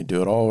morning, you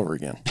do it all over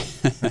again.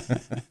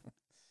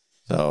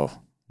 So.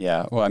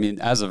 Yeah. Well, I mean,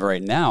 as of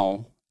right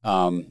now,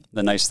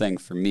 the nice thing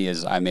for me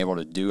is I'm able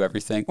to do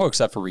everything, well,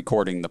 except for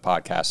recording the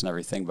podcast and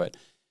everything, but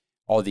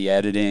all the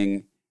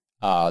editing,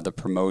 the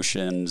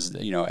promotions,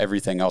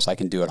 everything else I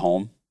can do at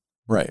home.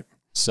 Right.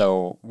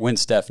 So when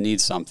Steph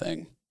needs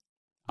something,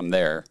 I'm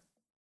there.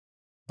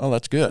 Oh,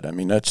 that's good. I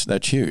mean, that's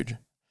huge.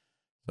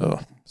 So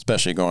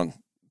especially going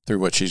through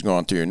what she's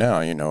going through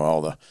now,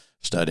 all the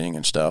studying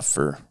and stuff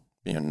for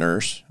being a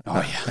nurse.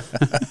 Oh,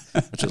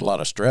 yeah. Which is a lot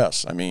of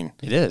stress. I mean.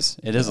 It is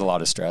a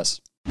lot of stress.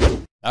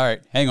 All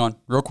right, hang on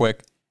real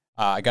quick.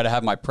 I got to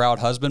have my proud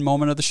husband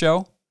moment of the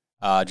show.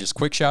 Just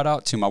quick shout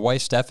out to my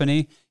wife,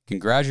 Stephanie.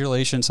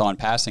 Congratulations on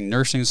passing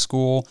nursing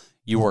school.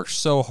 You worked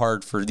so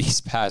hard for these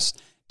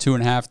past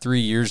 2.5, 3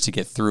 years to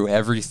get through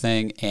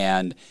everything,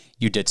 and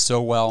you did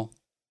so well.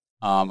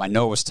 I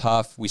know it was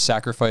tough. We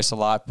sacrificed a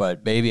lot,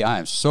 but baby, I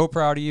am so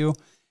proud of you.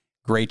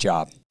 Great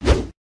job.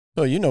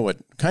 So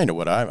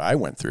what I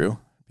went through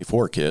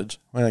before kids.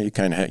 Well, you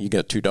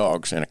got 2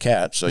 dogs and a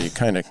cat, so you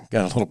kind of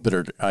got a little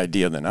better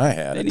idea than I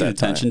had. They need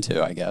attention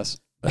too, I guess.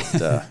 But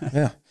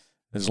yeah,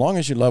 as long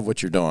as you love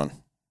what you're doing,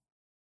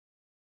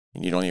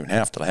 and you don't even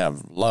have to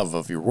have love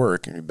of your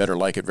work, and you better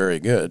like it very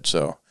good.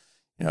 So,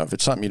 if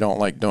it's something you don't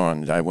like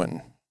doing,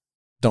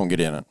 don't get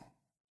in it.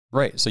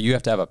 Right. So you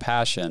have to have a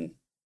passion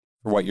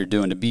for what you're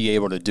doing to be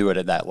able to do it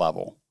at that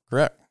level.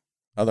 Correct.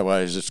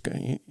 Otherwise, it's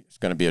going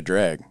to be a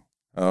drag.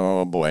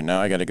 Oh boy,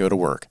 now I got to go to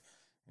work.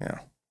 Yeah.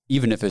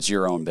 Even if it's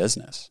your own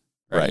business,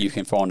 right? You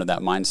can fall into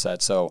that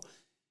mindset. So,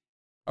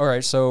 all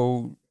right.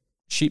 So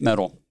sheet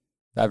metal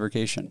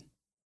fabrication.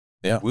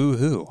 Yeah.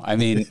 Woohoo. I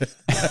mean,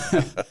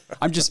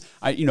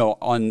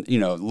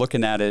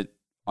 looking at it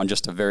on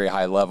just a very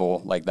high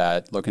level like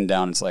that, looking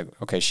down, it's like,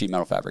 okay, sheet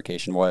metal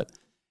fabrication,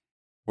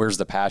 where's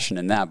the passion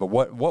in that? But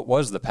what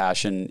was the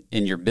passion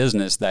in your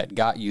business that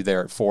got you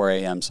there at 4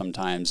 a.m.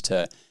 sometimes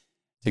to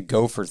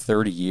go for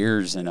 30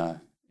 years in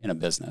a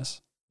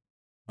business?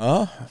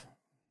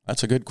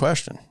 That's a good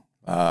question.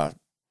 I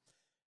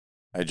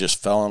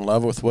just fell in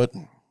love with what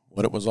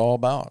it was all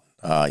about.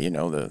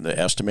 The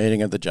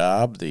estimating of the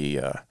job,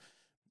 the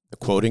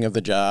quoting of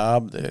the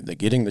job, the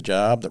getting the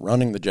job, the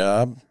running the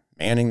job,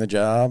 manning the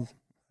job.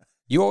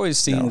 You always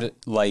seemed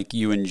like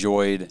you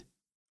enjoyed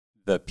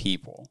the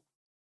people.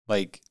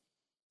 Like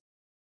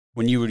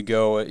when you would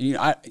go,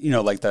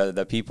 like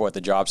the people at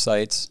the job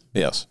sites.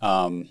 Yes.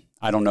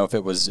 I don't know if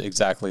it was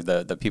exactly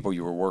the people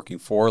you were working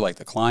for, like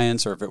the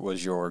clients, or if it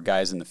was your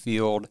guys in the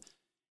field.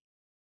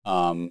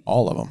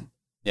 All of them.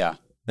 Yeah.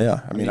 Yeah.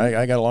 I mean,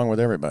 I got along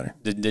with everybody.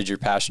 Did your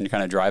passion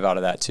kind of drive out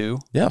of that too?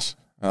 Yes.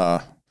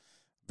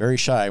 Very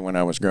shy when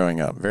I was growing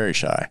up. Very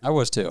shy. I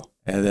was too.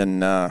 And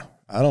then,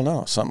 I don't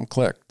know, something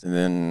clicked. And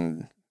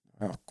then,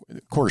 of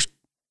course,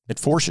 it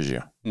forces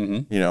you.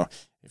 Mm-hmm.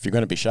 If you're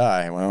going to be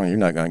shy, well, you're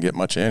not going to get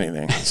much of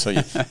anything. So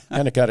you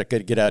kind of got to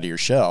get out of your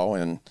shell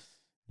and,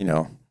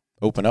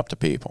 open up to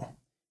people.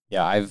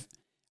 Yeah,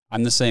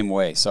 I'm the same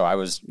way. So I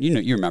was,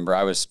 you remember,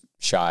 I was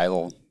shy, a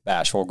little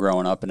bashful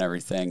growing up and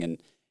everything.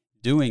 And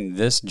doing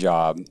this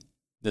job,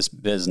 this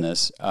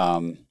business,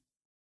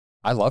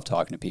 I love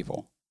talking to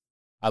people.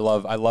 I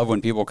love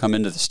when people come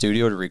into the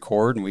studio to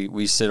record and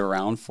we sit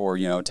around for,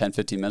 10,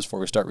 15 minutes before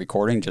we start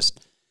recording,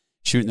 just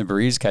shooting the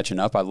breeze, catching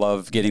up. I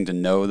love getting to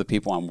know the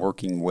people I'm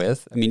working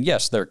with. I mean,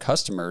 yes, they're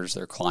customers,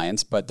 they're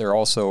clients, but they're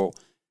also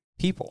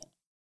people.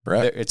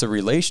 Right. It's a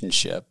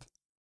relationship.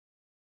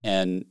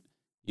 And,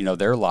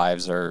 their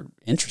lives are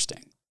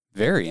interesting,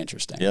 very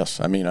interesting. Yes.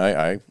 I mean,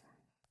 I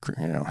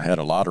had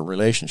a lot of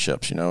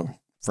relationships,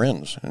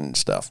 friends and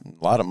stuff.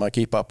 A lot of them I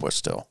keep up with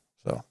still.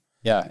 So.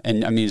 Yeah.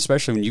 And I mean,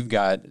 especially when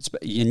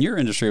in your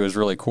industry, it was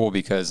really cool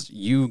because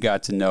you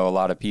got to know a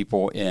lot of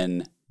people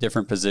in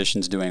different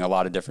positions doing a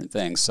lot of different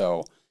things.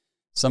 So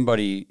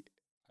somebody,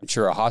 I'm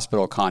sure a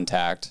hospital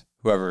contact,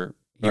 whoever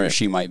he or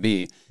she might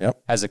be,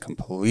 has a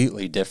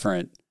completely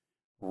different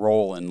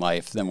role in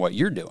life than what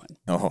you're doing.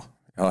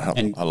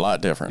 And a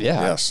lot different. Yeah.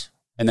 Yes.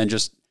 And then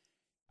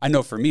I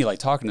know for me, like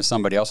talking to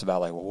somebody else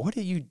about like, well, what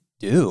do you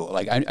do?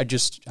 Like,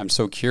 I'm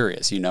so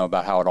curious,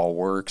 about how it all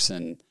works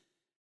and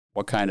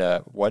what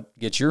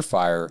gets your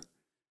fire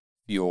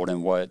fueled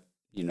and what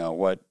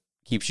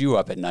keeps you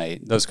up at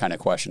night? Those kind of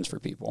questions for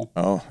people.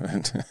 Oh,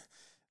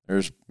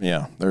 there's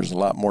a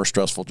lot more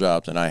stressful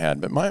jobs than I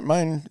had, but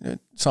mine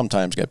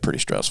sometimes get pretty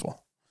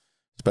stressful,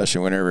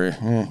 especially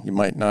whenever you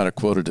might not have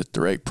quoted at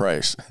the right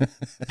price.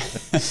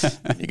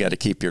 You got to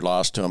keep your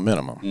loss to a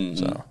minimum. Mm-hmm.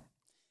 So,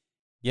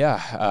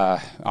 yeah,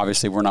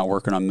 obviously we're not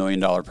working on $1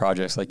 million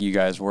projects like you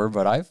guys were,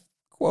 but I've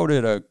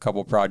quoted a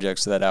couple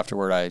projects that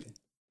afterward I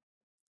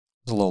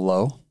was a little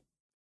low.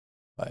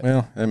 But.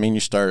 Well, I mean, you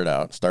starting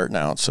out.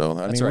 So,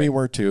 I mean, right. We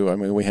were too. I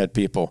mean, we had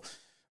people,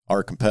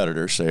 our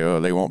competitors, say, oh,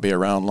 they won't be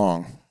around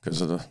long because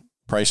of the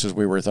prices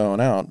we were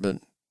throwing out. But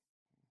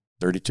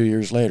 32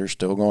 years later,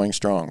 still going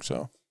strong.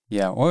 So,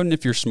 yeah. Well, and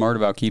if you're smart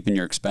about keeping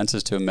your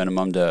expenses to a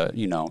minimum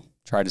to,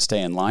 try to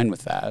stay in line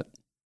with that.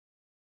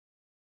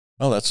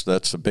 Well,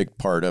 that's a big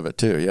part of it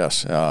too.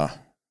 Yes.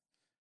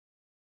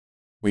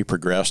 We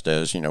progressed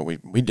as,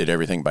 we did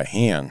everything by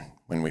hand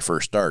when we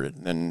first started.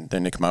 And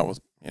then they come out with,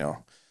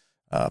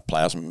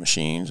 plasma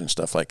machines and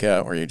stuff like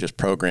that, where you just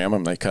program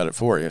them, they cut it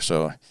for you.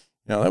 So,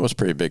 that was a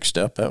pretty big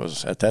step. That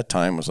was, at that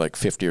time, was like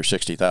 $50,000 or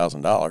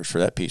 $60,000 for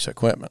that piece of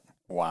equipment.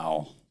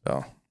 Wow.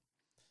 So,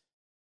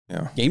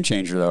 yeah. Game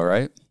changer though,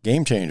 right?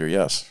 Game changer,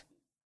 yes.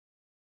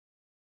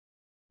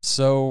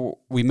 So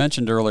we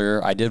mentioned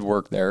earlier, I did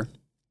work there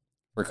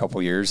for a couple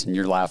of years, and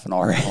you're laughing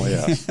already. Oh,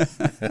 yeah.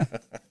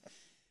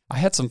 I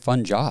had some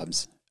fun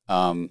jobs.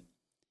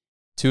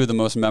 Two of the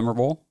most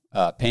memorable,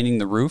 painting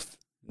the roof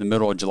in the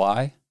middle of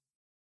July,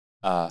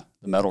 the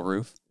metal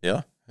roof.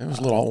 Yeah, it was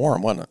a little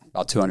warm, wasn't it?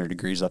 About 200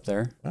 degrees up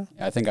there. Yeah.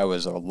 I think I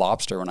was a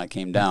lobster when I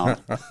came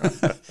down.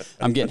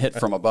 I'm getting hit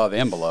from above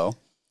and below.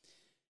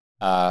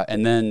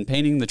 And then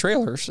painting the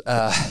trailers.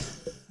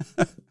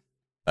 That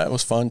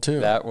was fun, too.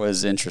 That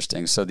was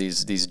interesting. So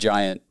these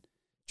giant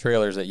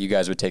trailers that you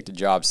guys would take to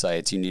job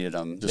sites, you needed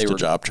them. Just a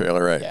job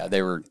trailer, right? Yeah,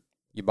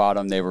 you bought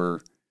them, they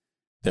were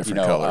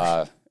different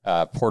colors.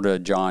 Porta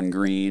John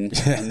green,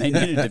 and they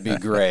needed to be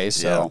gray.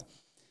 So,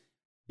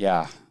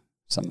 yeah,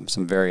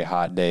 some very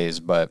hot days.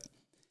 But,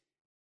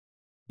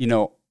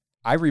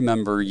 I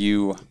remember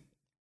you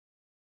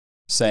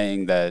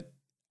saying that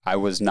I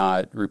was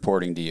not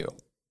reporting to you.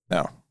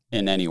 No.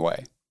 In any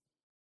way.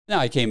 Now,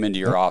 I came into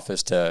your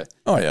office to,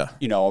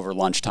 over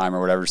lunchtime or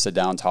whatever, sit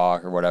down,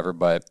 talk or whatever.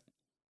 But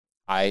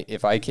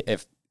if I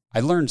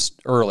learned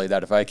early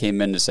that if I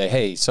came in to say,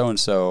 hey,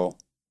 so-and-so,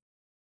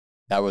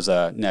 that was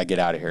get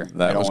out of here.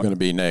 That was going to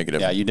be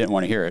negative. Yeah, you didn't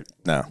want to hear it.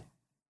 No.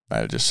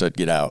 I just said,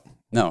 get out.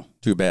 No.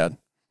 Too bad.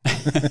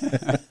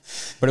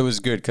 But it was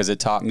good because it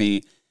taught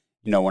me,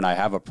 when I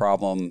have a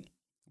problem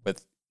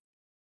with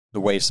the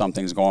way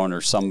something's going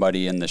or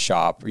somebody in the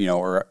shop,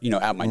 or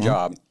at my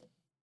job,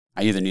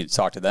 I either need to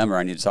talk to them or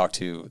I need to talk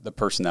to the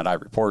person that I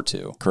report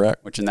to.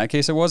 Correct. Which in that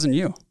case, it wasn't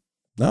you.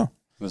 No.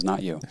 It was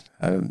not you.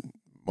 I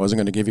wasn't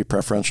going to give you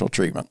preferential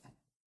treatment.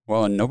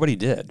 Well, and nobody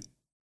did.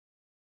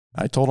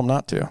 I told them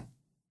not to.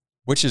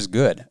 Which is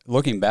good.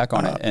 Looking back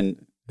on it,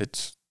 and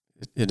it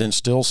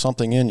instills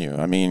something in you.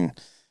 I mean,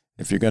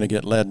 if you're going to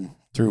get led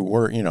through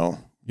work,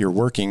 your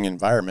working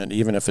environment,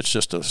 even if it's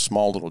just a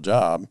small little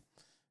job,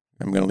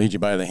 I'm going to lead you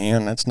by the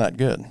hand. That's not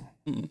good.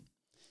 Mm-mm.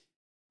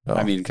 So,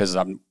 I mean, because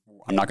I'm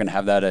not going to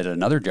have that at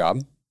another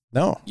job.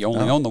 No, you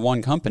only own the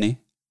one company.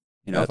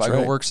 If I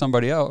go work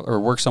somebody else or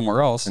work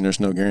somewhere else, and there's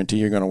no guarantee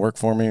you're going to work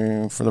for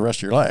me for the rest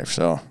of your life.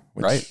 So,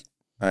 right.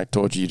 I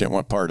told you didn't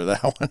want part of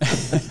that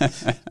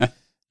one.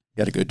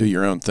 Got to go do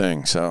your own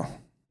thing. So,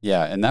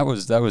 yeah, and that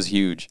was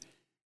huge.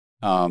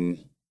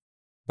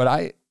 But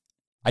I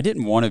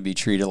didn't want to be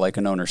treated like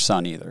an owner's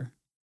son either.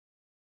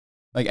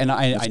 Like, and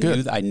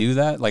I knew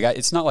that. Like,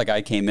 it's not like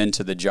I came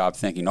into the job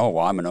thinking, oh,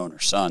 well, I'm an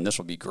owner's son. This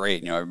will be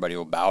great. Everybody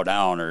will bow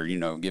down or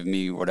give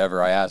me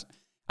whatever I ask.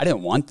 I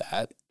didn't want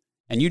that,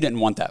 and you didn't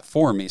want that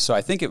for me. So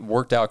I think it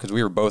worked out because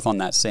we were both on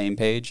that same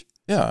page.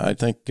 Yeah, I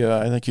think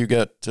you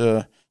got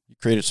you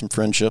created some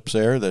friendships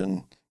there,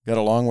 then got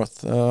along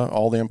with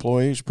all the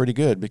employees pretty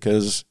good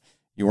because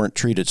you weren't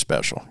treated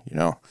special.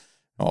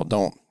 Oh,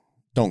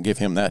 don't give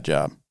him that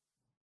job.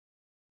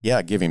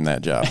 Yeah, give him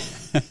that job.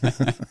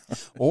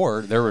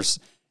 Or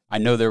I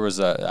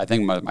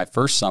think my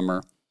first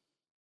summer,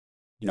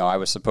 I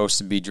was supposed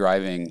to be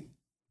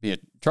a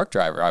truck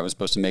driver. I was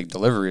supposed to make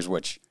deliveries,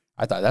 which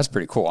I thought that's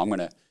pretty cool. I'm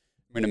going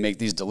to make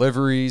these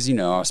deliveries,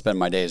 I'll spend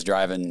my days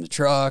driving the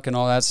truck and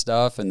all that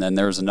stuff. And then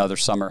there was another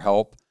summer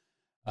help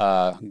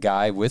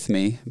guy with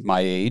me, my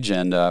age,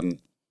 and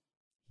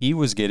he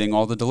was getting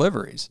all the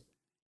deliveries.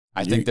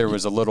 I think there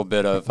was a little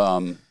bit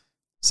of,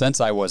 since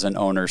I was an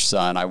owner's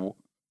son,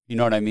 you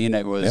know what I mean?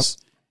 It was, yep.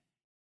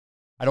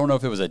 I don't know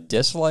if it was a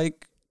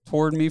dislike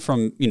toward me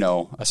from,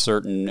 a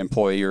certain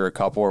employee or a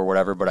couple or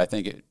whatever, but I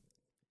think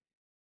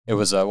it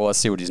was well, let's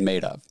see what he's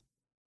made of.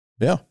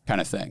 Yeah.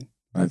 Kind of thing.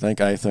 I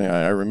think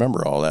I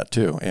remember all that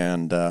too.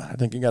 And I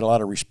think you got a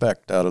lot of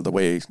respect out of the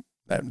way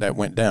that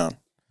went down.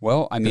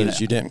 Well, I mean,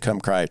 you didn't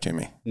come cry to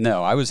me.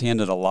 No, I was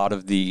handed a lot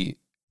of the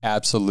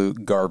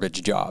absolute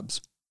garbage jobs.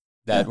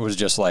 That was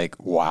just like,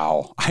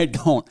 wow, I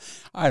don't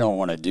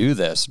want to do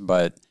this,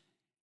 but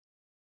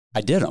I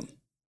did them.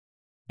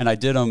 And I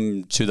did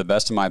them to the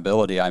best of my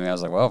ability. I mean, I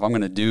was like, well, if I'm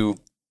going to do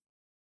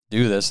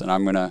do this, and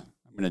I'm gonna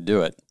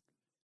do it.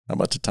 How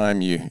about the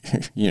time you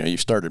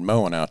started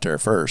mowing out there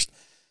first?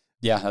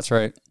 Yeah, that's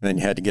right. And then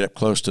you had to get up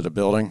close to the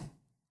building.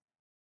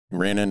 You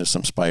ran into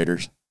some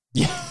spiders.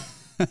 Yeah.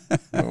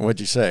 What'd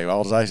you say?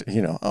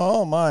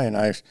 Oh,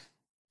 mine.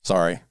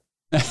 Sorry.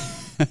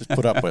 Just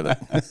put up with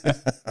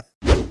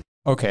it.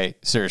 Okay,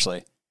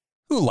 seriously.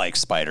 Who likes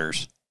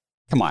spiders?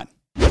 Come on.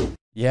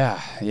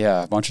 Yeah,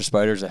 a bunch of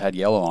spiders that had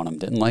yellow on them.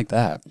 Didn't like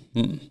that.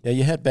 Mm-mm. Yeah,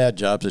 you had bad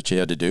jobs that you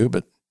had to do,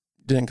 but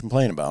didn't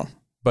complain about them.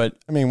 But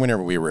I mean,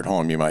 whenever we were at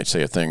home, you might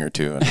say a thing or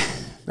two,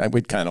 and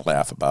we'd kind of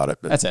laugh about it.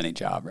 But that's any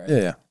job, right?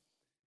 Yeah.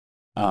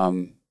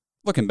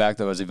 Looking back,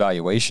 though, as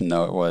evaluation,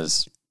 though, it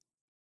was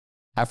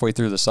halfway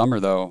through the summer,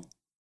 though,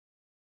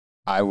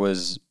 I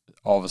was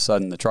all of a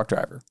sudden the truck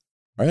driver.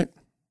 Right.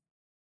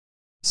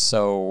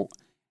 So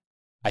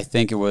I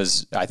think it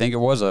was a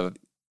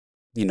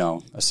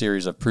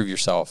series of prove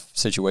yourself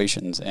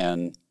situations,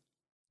 and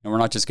we're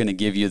not just going to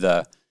give you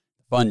the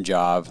fun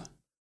job.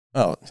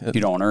 Oh, if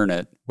you don't earn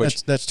it,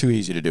 which that's too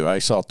easy to do. I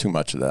saw too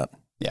much of that.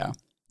 Yeah.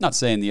 Not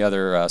saying the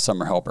other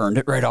summer help earned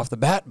it right off the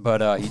bat,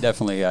 but he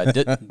definitely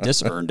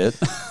dis-earned it.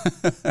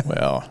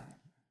 Well,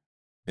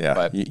 yeah,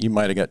 but you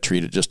might have got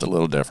treated just a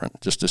little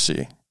different, just to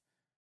see.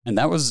 And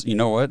that was, you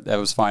know what? That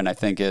was fine. I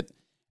think it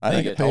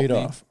paid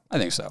off. I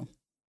think so.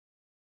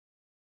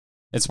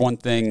 It's one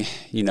thing,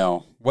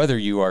 whether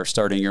you are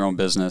starting your own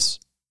business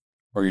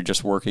or you're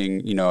just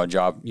working, a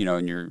job,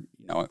 and you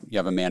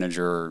have a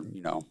manager or,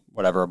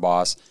 whatever, a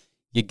boss,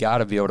 you got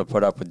to be able to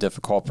put up with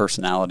difficult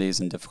personalities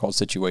and difficult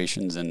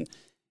situations. And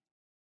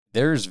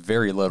there's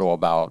very little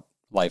about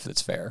life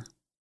that's fair.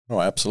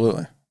 Oh,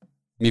 absolutely. I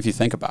mean, if you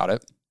think about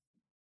it.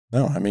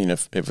 No, I mean,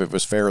 if it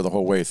was fair the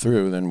whole way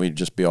through, then we'd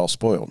just be all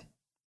spoiled.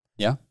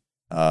 Yeah.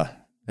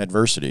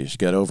 Adversities. You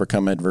got to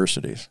overcome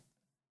adversities.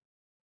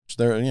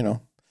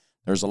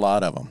 There's a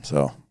lot of them.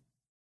 So,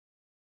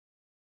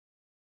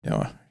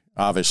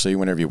 obviously,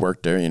 whenever you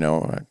worked there,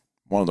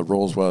 one of the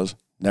rules was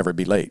never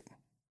be late.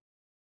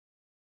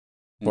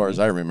 As far as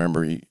I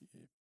remember,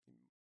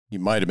 you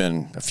might have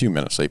been a few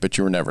minutes late, but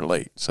you were never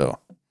late. So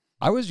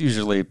I was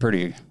usually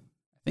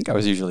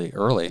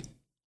early.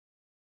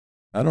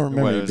 I don't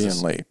remember you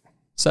being late.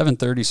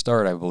 7:30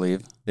 start, I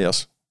believe.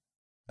 Yes.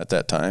 At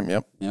that time,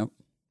 yep.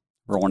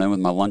 Rolling in with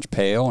my lunch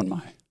pail and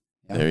my...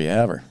 Yeah. There you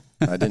have her.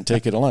 I didn't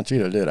take you to lunch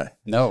either, did I?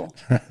 No.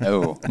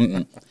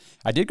 Mm-mm.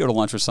 I did go to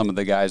lunch with some of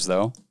the guys,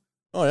 though.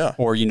 Oh, yeah.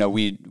 Or,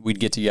 we'd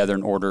get together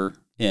and order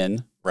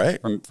in.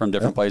 Right. From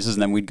different places,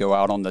 and then we'd go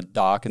out on the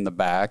dock in the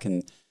back,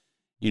 and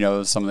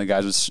some of the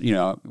guys was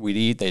we'd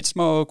eat, they'd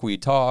smoke,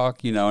 we'd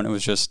talk, and it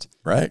was just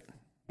right.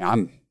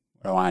 I'm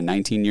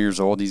 19 years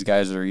old. These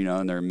guys are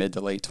in their mid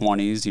to late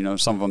 20s,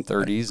 some of them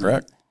 30s.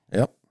 Correct.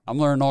 Yep. I'm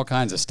learning all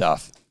kinds of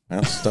stuff.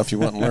 Well, stuff you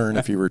wouldn't learn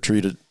if you were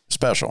treated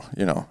special.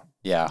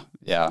 Yeah.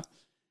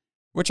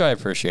 Which I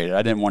appreciated.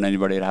 I didn't want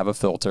anybody to have a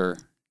filter.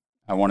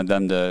 I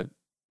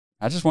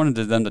just wanted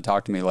them to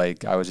talk to me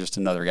like I was just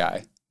another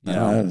guy.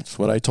 That's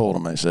what I told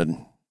him. I said,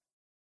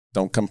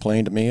 don't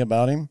complain to me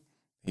about him.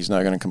 He's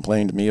not going to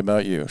complain to me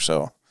about you.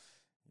 So,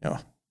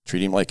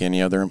 treat him like any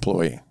other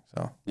employee.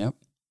 So, yep.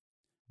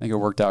 I think it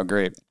worked out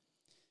great.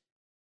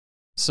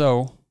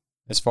 So,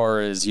 as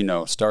far as,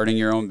 starting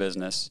your own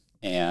business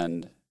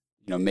and,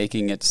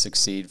 making it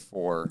succeed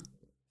for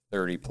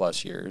 30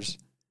 plus years,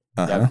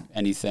 do you have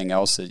anything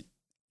else that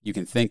you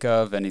can think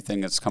of, anything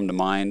that's come to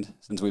mind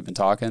since we've been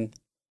talking?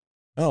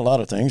 Well, a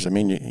lot of things. I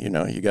mean,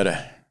 you got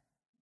to,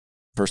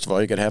 first of all,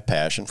 you got to have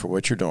passion for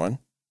what you're doing.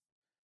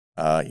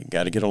 You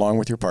got to get along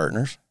with your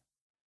partners,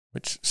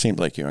 which seems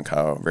like you and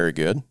Kyle are very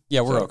good.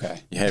 Yeah, we're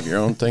okay. You have your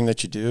own thing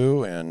that you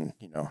do, and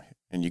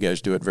and you guys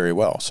do it very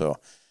well. So,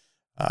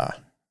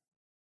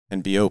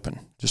 and be open.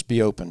 Just be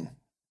open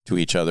to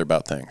each other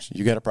about things.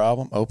 You got a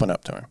problem? Open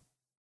up to him,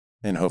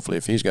 and hopefully,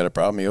 if he's got a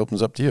problem, he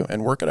opens up to you,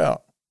 and work it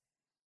out.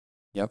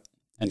 Yep,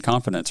 and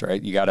confidence, right?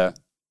 You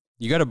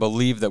gotta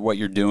believe that what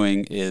you're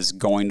doing is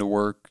going to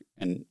work,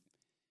 and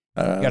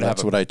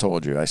that's what I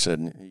told you. I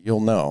said, you'll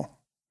know.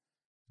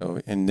 So,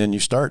 and then you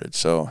started.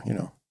 So,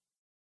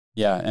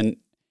 Yeah. And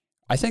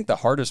I think the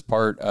hardest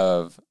part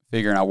of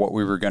figuring out what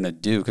we were going to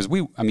do, because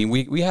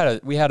we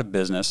had a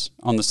business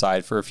on the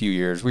side for a few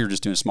years. We were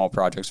just doing small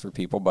projects for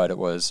people, but it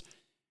was,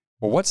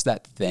 well, what's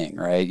that thing,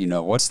 right?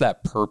 What's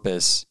that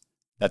purpose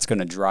that's going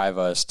to drive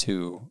us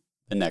to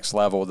the next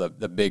level,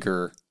 the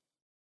bigger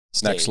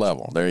stage. Next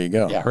level. There you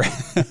go. Yeah.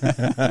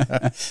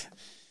 Right.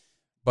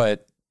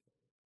 But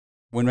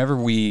whenever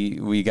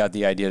we got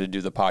the idea to do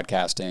the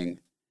podcasting,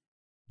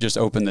 just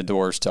opened the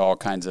doors to all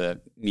kinds of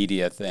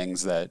media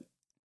things that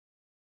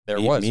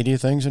media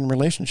things and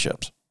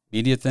relationships.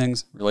 Media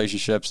things,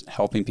 relationships,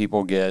 helping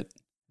people get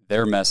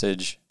their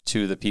message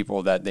to the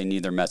people that they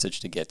need their message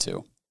to get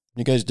to.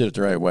 You guys did it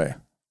the right way.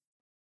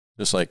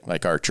 Just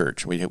like our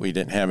church. We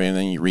didn't have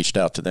anything. You reached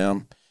out to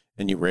them,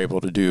 and you were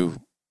able to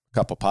do a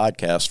couple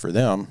podcasts for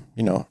them,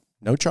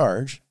 no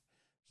charge.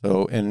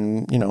 So,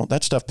 and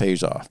that stuff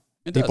pays off.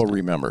 People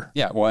remember.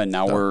 Yeah. Well, and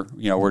now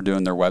we're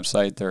doing their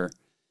website, their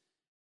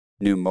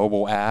new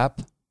mobile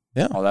app,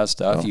 all that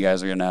stuff. So, you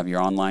guys are going to have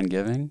your online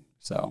giving.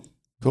 So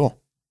Cool.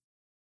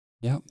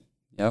 Yep.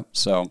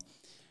 So, all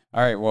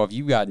right. Well, if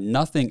you got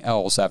nothing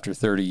else after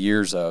 30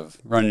 years of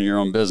running your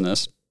own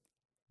business.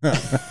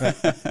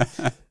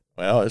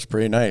 Well, it's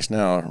pretty nice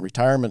now.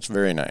 Retirement's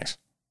very nice.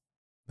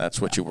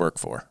 That's what you work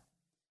for.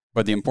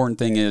 But the important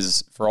thing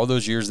is, for all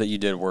those years that you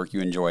did work,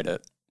 you enjoyed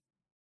it.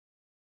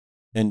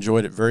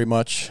 Enjoyed it very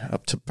much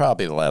up to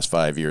probably the last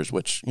 5 years,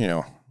 which,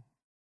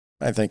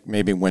 I think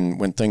maybe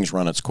when things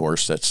run its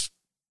course, that's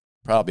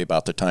probably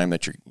about the time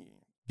that you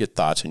get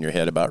thoughts in your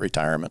head about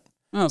retirement.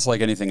 Well, it's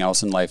like anything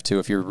else in life, too.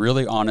 If you're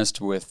really honest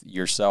with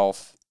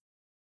yourself,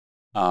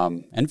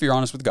 and if you're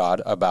honest with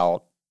God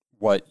about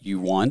what you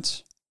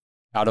want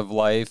out of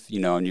life,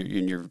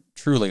 and you're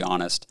truly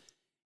honest,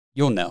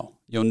 you'll know.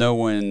 You'll know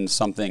when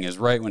something is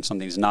right, when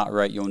something's not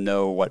right. You'll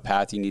know what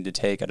path you need to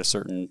take at a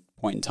certain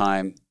point in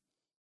time.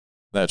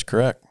 That's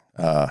correct.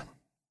 You're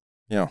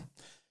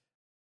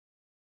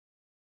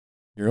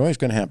always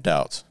going to have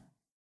doubts,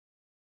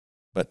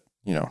 but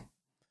you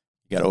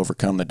got to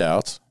overcome the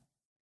doubts.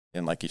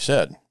 And like you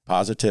said,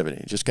 positivity.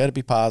 You just got to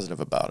be positive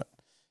about it.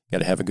 Got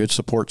to have a good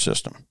support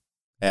system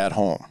at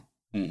home,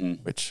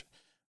 which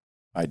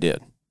I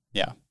did.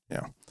 Yeah.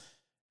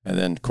 And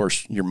then, of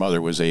course, your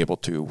mother was able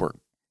to work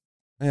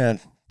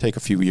and take a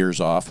few years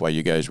off while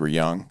you guys were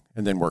young,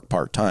 and then work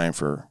part-time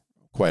for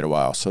quite a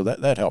while. So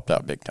that helped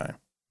out big time.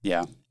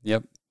 Yeah.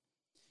 Yep.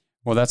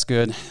 Well, that's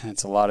good.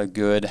 That's a lot of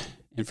good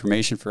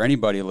information for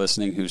anybody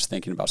listening who's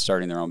thinking about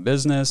starting their own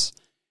business.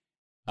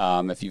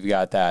 If you've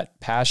got that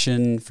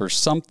passion for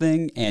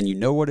something and you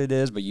know what it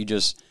is, but you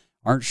just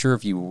aren't sure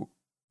if you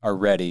are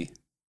ready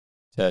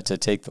to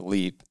take the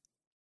leap.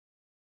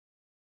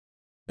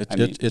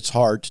 It's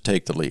hard to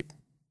take the leap.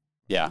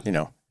 Yeah.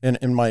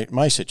 In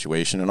my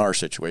situation, in our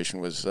situation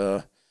was,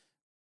 it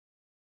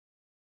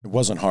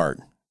wasn't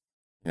hard,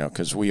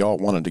 because we all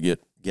wanted to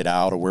get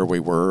out of where we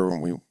were,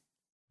 and we,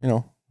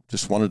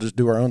 just wanted to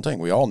do our own thing.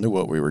 We all knew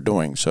what we were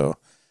doing. So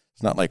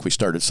it's not like we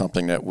started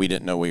something that we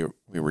didn't know we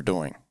were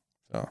doing.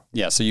 So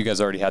yeah. So you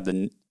guys already had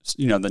the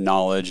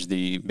knowledge,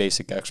 the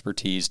basic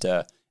expertise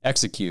to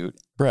execute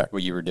correct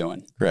what you were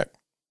doing. Correct.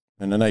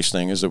 And the nice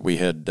thing is that we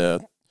had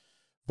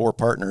 4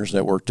 partners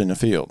that worked in the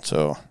field.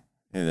 So,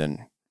 and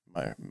then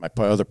my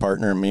other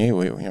partner and me,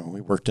 we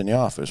worked in the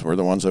office. We're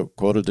the ones that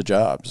quoted the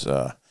jobs,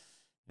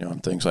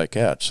 and things like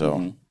that.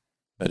 So,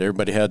 but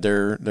everybody had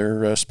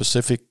their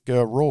specific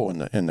role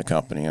in the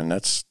company, and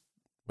that's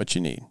what you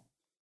need.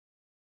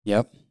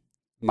 Yep.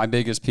 My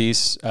biggest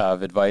piece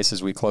of advice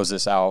as we close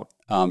this out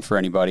for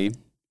anybody,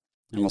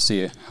 and we'll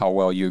see how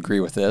well you agree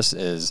with this,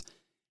 is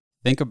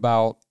think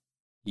about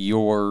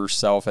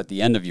yourself at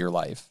the end of your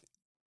life,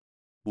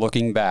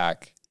 looking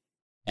back,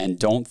 and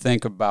don't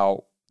think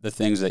about the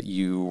things that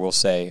you will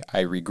say,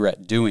 I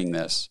regret doing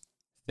this.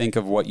 Think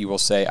of what you will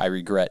say, I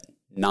regret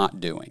not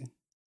doing.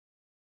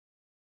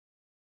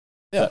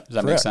 Yeah. Does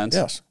that make sense?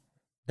 Yes.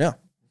 Yeah.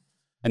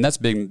 And that's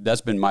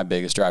been my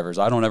biggest drivers.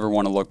 I don't ever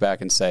want to look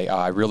back and say,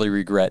 I really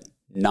regret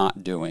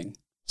not doing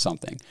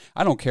something.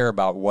 I don't care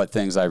about what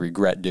things I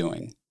regret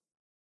doing,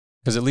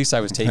 because at least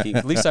I was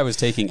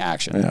taking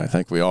action. Yeah, I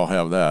think we all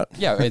have that.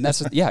 Yeah, and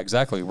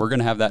exactly. We're going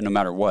to have that no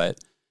matter what.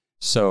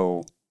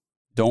 So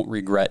don't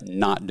regret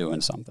not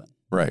doing something.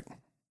 Right.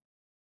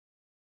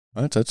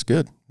 That's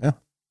good. Yeah.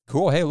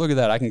 Cool. Hey, look at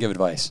that. I can give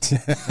advice.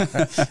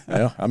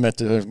 Yeah, I'm at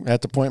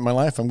the point in my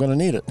life I'm going to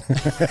need it.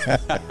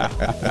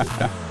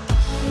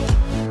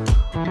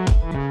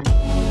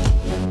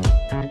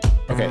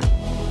 Okay.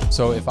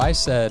 So if I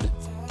said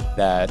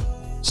that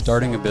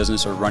starting a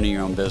business or running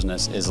your own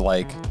business is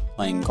like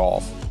playing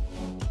golf,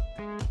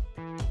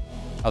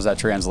 how's that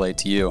translate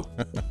to you?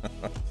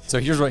 So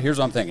here's what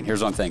I'm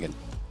thinking.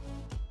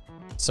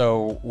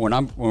 So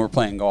when we're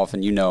playing golf,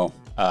 and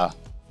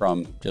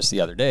from just the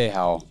other day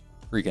how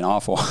freaking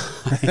awful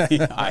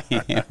I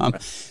am.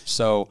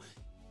 So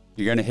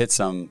you're going to hit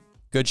some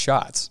good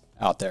shots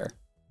out there.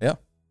 Yeah.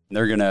 And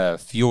they're going to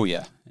fuel you.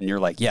 And you're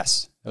like,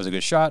 yes, that was a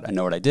good shot. I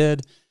know what I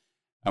did.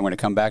 I'm going to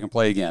come back and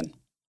play again.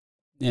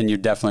 And you're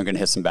definitely going to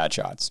hit some bad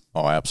shots.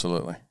 Oh,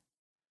 absolutely.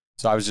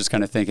 So I was just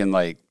kind of thinking,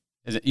 like,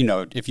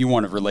 if you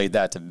want to relate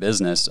that to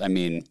business, I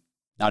mean,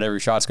 not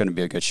every shot's going to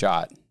be a good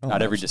shot.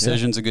 Not every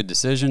decision's a good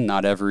decision.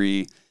 Not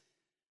everything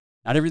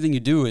you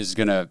do is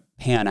going to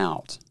pan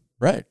out.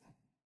 Right.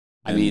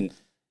 I mean,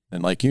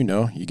 and like you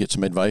get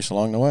some advice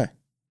along the way.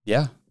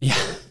 Yeah. Yeah.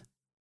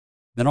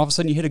 Then all of a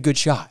sudden you hit a good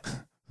shot.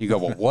 You go,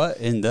 well, what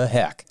in the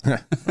heck?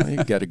 Well,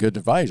 you got a good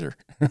advisor.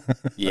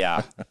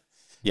 Yeah.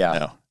 Yeah.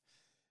 No.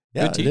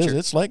 Yeah, good teacher.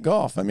 It's like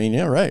golf. I mean,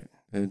 yeah, right.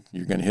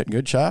 You're going to hit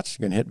good shots.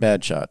 You're going to hit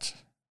bad shots.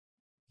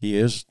 Key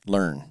is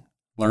learn.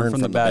 Learn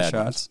from the bad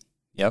shots.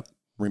 Yep.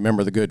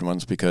 Remember the good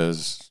ones,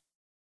 because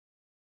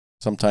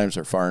sometimes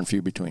they're far and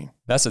few between.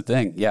 That's the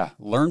thing. Yeah.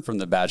 Learn from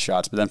the bad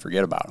shots, but then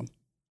forget about them.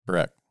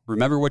 Correct.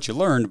 Remember what you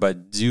learned,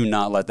 but do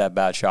not let that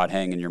bad shot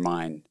hang in your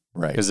mind.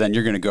 Right. Because then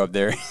you're going to go up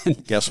there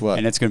and guess what?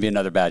 And it's going to be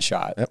another bad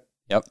shot.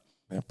 Yep.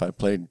 I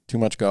played too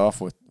much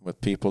golf with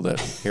people that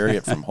carry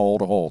it from hole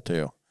to hole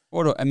too.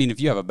 Well, I mean, if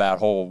you have a bad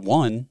hole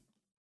one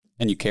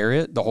and you carry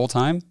it the whole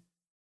time,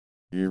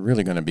 you're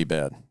really going to be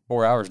bad.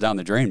 4 hours down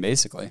the drain,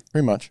 basically.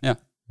 Pretty much. Yeah.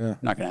 Yeah.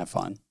 Not going to have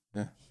fun.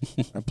 Yeah.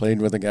 I played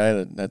with a guy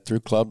that threw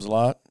clubs a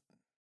lot.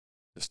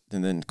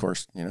 And then, of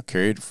course,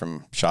 carried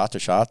from shot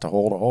to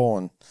hole.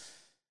 And,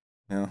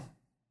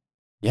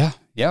 Yeah.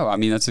 Yeah. I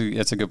mean, that's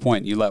a good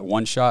point. You let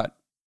one shot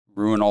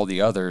ruin all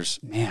the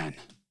others, man.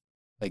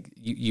 Like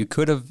you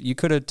could have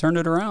turned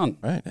it around.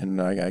 Right.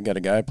 And I got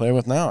a guy I play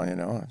with now,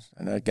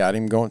 and I got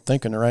him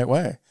thinking the right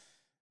way.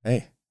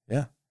 Hey,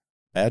 yeah,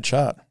 bad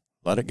shot.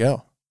 Let it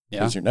go. Yeah.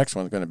 Because your next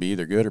one's going to be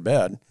either good or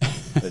bad.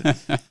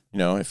 But,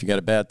 if you got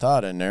a bad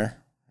thought in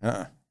there,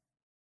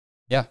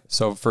 Yeah.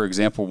 So, for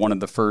example, one of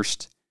the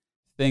first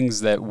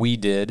things that we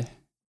did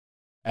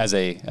as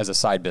a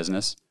side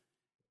business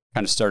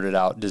kind of started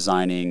out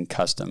designing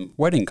custom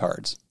wedding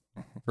cards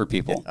for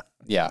people.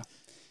 Yeah.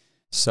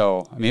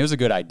 So, I mean, it was a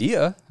good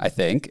idea, I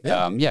think.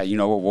 Yeah.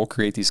 We'll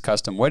create these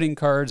custom wedding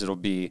cards. It'll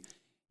be,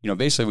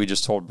 basically we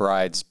just told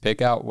brides,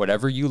 pick out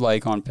whatever you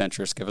like on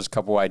Pinterest, give us a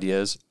couple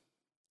ideas,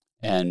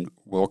 and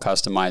we'll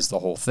customize the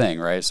whole thing,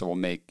 right? So we'll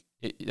make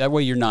it, that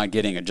way you're not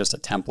getting just a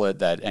template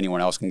that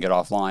anyone else can get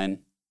offline.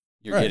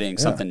 You're getting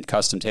something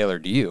custom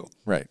tailored to you.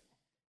 Right.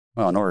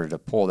 Well, in order to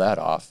pull that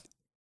off,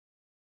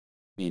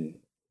 I mean,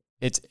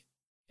 it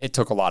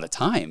took a lot of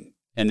time.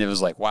 And it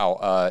was like,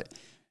 wow,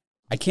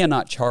 I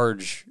cannot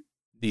charge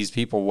these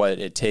people what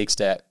it takes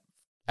to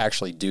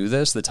actually do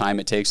this, the time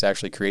it takes to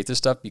actually create this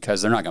stuff,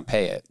 because they're not going to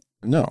pay it.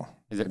 No,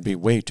 it'd be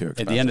way too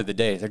expensive. At the end of the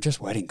day, they're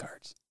just wedding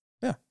cards.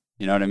 Yeah.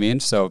 You know what I mean?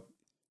 So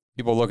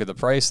people look at the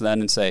price then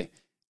and say,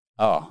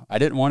 oh, I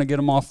didn't want to get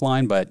them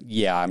offline, but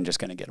yeah, I'm just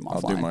going to get them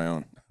offline. I'll do my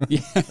own.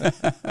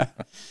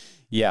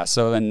 Yeah.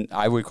 So then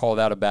I would call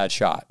that a bad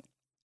shot,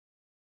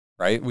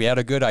 right? We had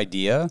a good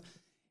idea.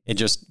 It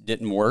just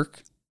didn't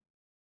work.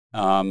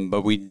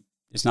 But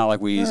it's not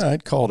like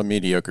I'd call it a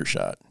mediocre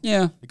shot.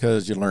 Yeah.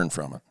 Because you learn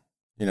from it.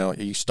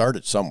 You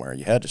started somewhere.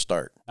 You had to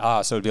start.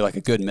 So it'd be like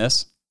a good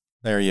miss.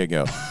 There you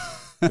go.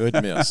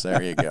 Good miss.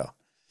 There you go.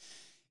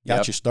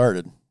 Got you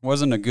started.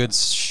 Wasn't a good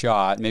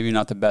shot. Maybe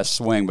not the best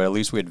swing, but at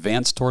least we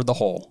advanced toward the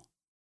hole.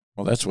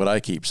 Well, that's what I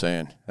keep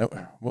saying.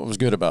 What was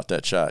good about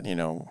that shot?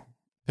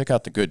 Pick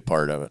out the good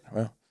part of it.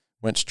 Well,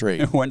 went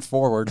straight. It went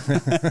forward.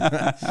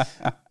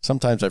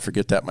 Sometimes I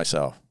forget that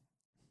myself.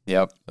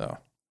 Yep. So.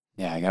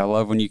 Yeah, I gotta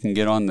love when you can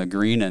get on the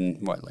green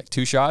and like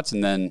 2 shots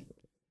and then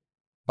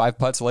 5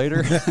 putts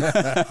later.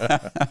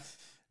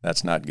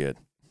 That's not good.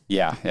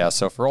 Yeah.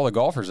 So for all the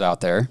golfers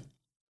out there,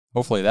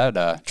 hopefully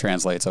that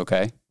translates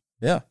okay.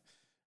 Yeah.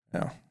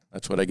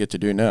 That's what I get to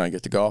do now. I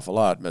get to golf a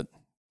lot, but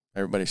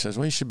everybody says,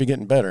 well, you should be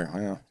getting better.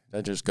 Well,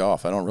 I just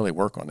golf. I don't really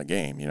work on the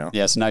game,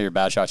 Yeah, so now your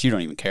bad shots, you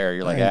don't even care.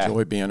 You're like, I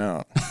enjoy being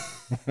out.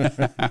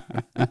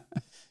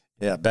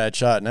 Yeah, bad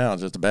shot now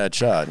is just a bad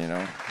shot,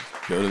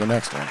 Go to the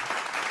next one.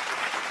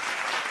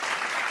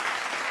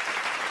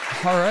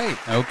 All right.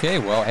 Okay.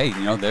 Well, hey,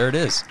 there it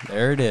is.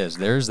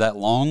 There's that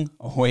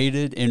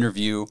long-awaited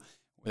interview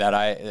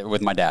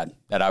with my dad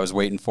that I was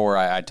waiting for.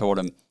 I told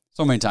him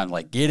so many times,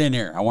 like, get in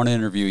here. I want to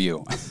interview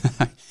you.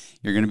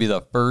 You're going to be the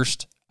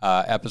first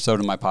episode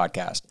of my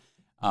podcast.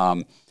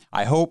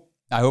 I hope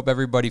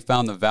everybody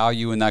found the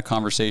value in that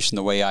conversation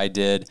the way I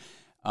did.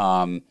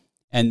 And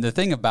the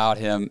thing about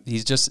him,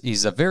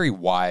 he's a very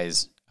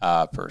wise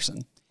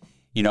person.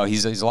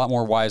 He's a lot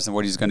more wise than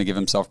what he's going to give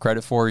himself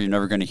credit for. You're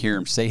never going to hear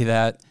him say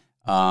that.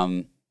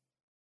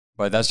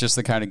 But that's just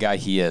the kind of guy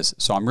he is.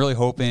 So I'm really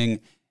hoping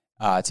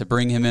to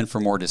bring him in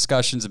for more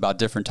discussions about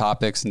different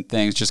topics and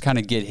things, just kind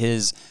of get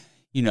his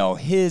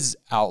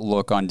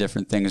outlook on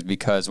different things,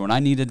 because when I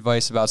need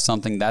advice about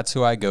something, that's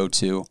who I go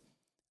to.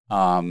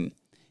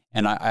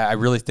 And I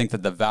really think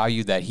that the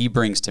value that he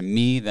brings to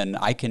me, then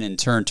I can in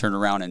turn turn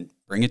around and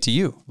bring it to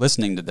you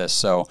listening to this.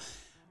 So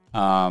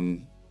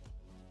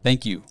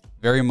thank you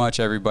very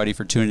much, everybody,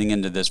 for tuning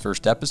into this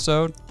first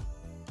episode.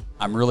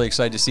 I'm really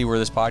excited to see where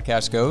this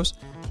podcast goes.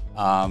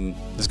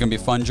 This is going to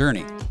be a fun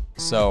journey.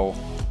 So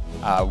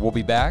we'll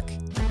be back.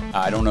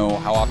 I don't know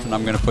how often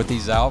I'm going to put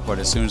these out, but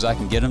as soon as I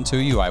can get them to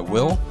you, I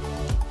will.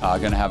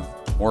 Going to have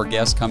more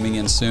guests coming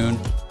in soon.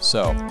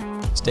 So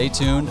stay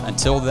tuned.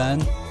 Until then,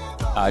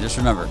 just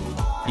remember,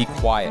 be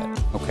quiet,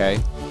 okay?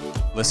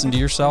 Listen to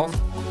yourself,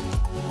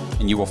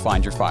 and you will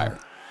find your fire.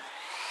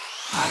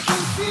 I can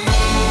feel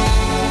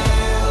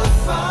the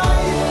fire.